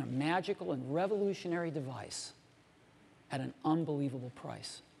in a magical and revolutionary device at an unbelievable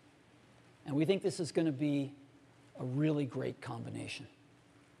price. And we think this is going to be a really great combination.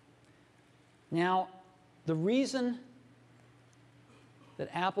 Now, the reason that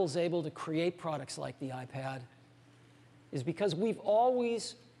Apple's able to create products like the iPad is because we've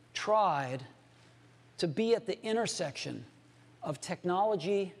always tried to be at the intersection of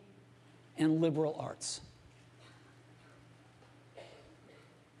technology and liberal arts.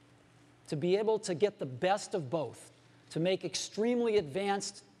 To be able to get the best of both, to make extremely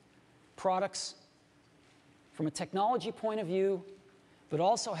advanced products from a technology point of view, but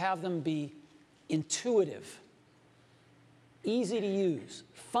also have them be intuitive, easy to use,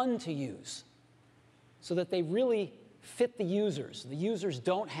 fun to use, so that they really fit the users. The users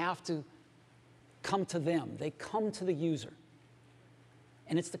don't have to come to them. They come to the user.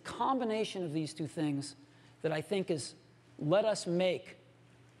 And it's the combination of these two things that I think has let us make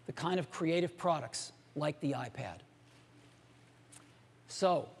the kind of creative products like the iPad.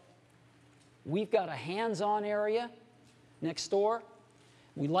 So, we've got a hands-on area next door.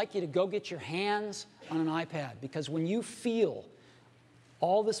 We'd like you to go get your hands on an iPad, because when you feel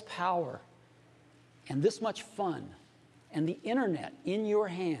all this power and this much fun and the internet in your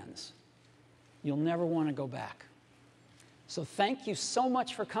hands, you'll never want to go back. So thank you so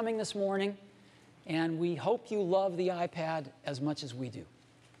much for coming this morning, and we hope you love the iPad as much as we do.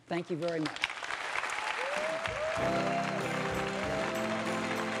 Thank you very much.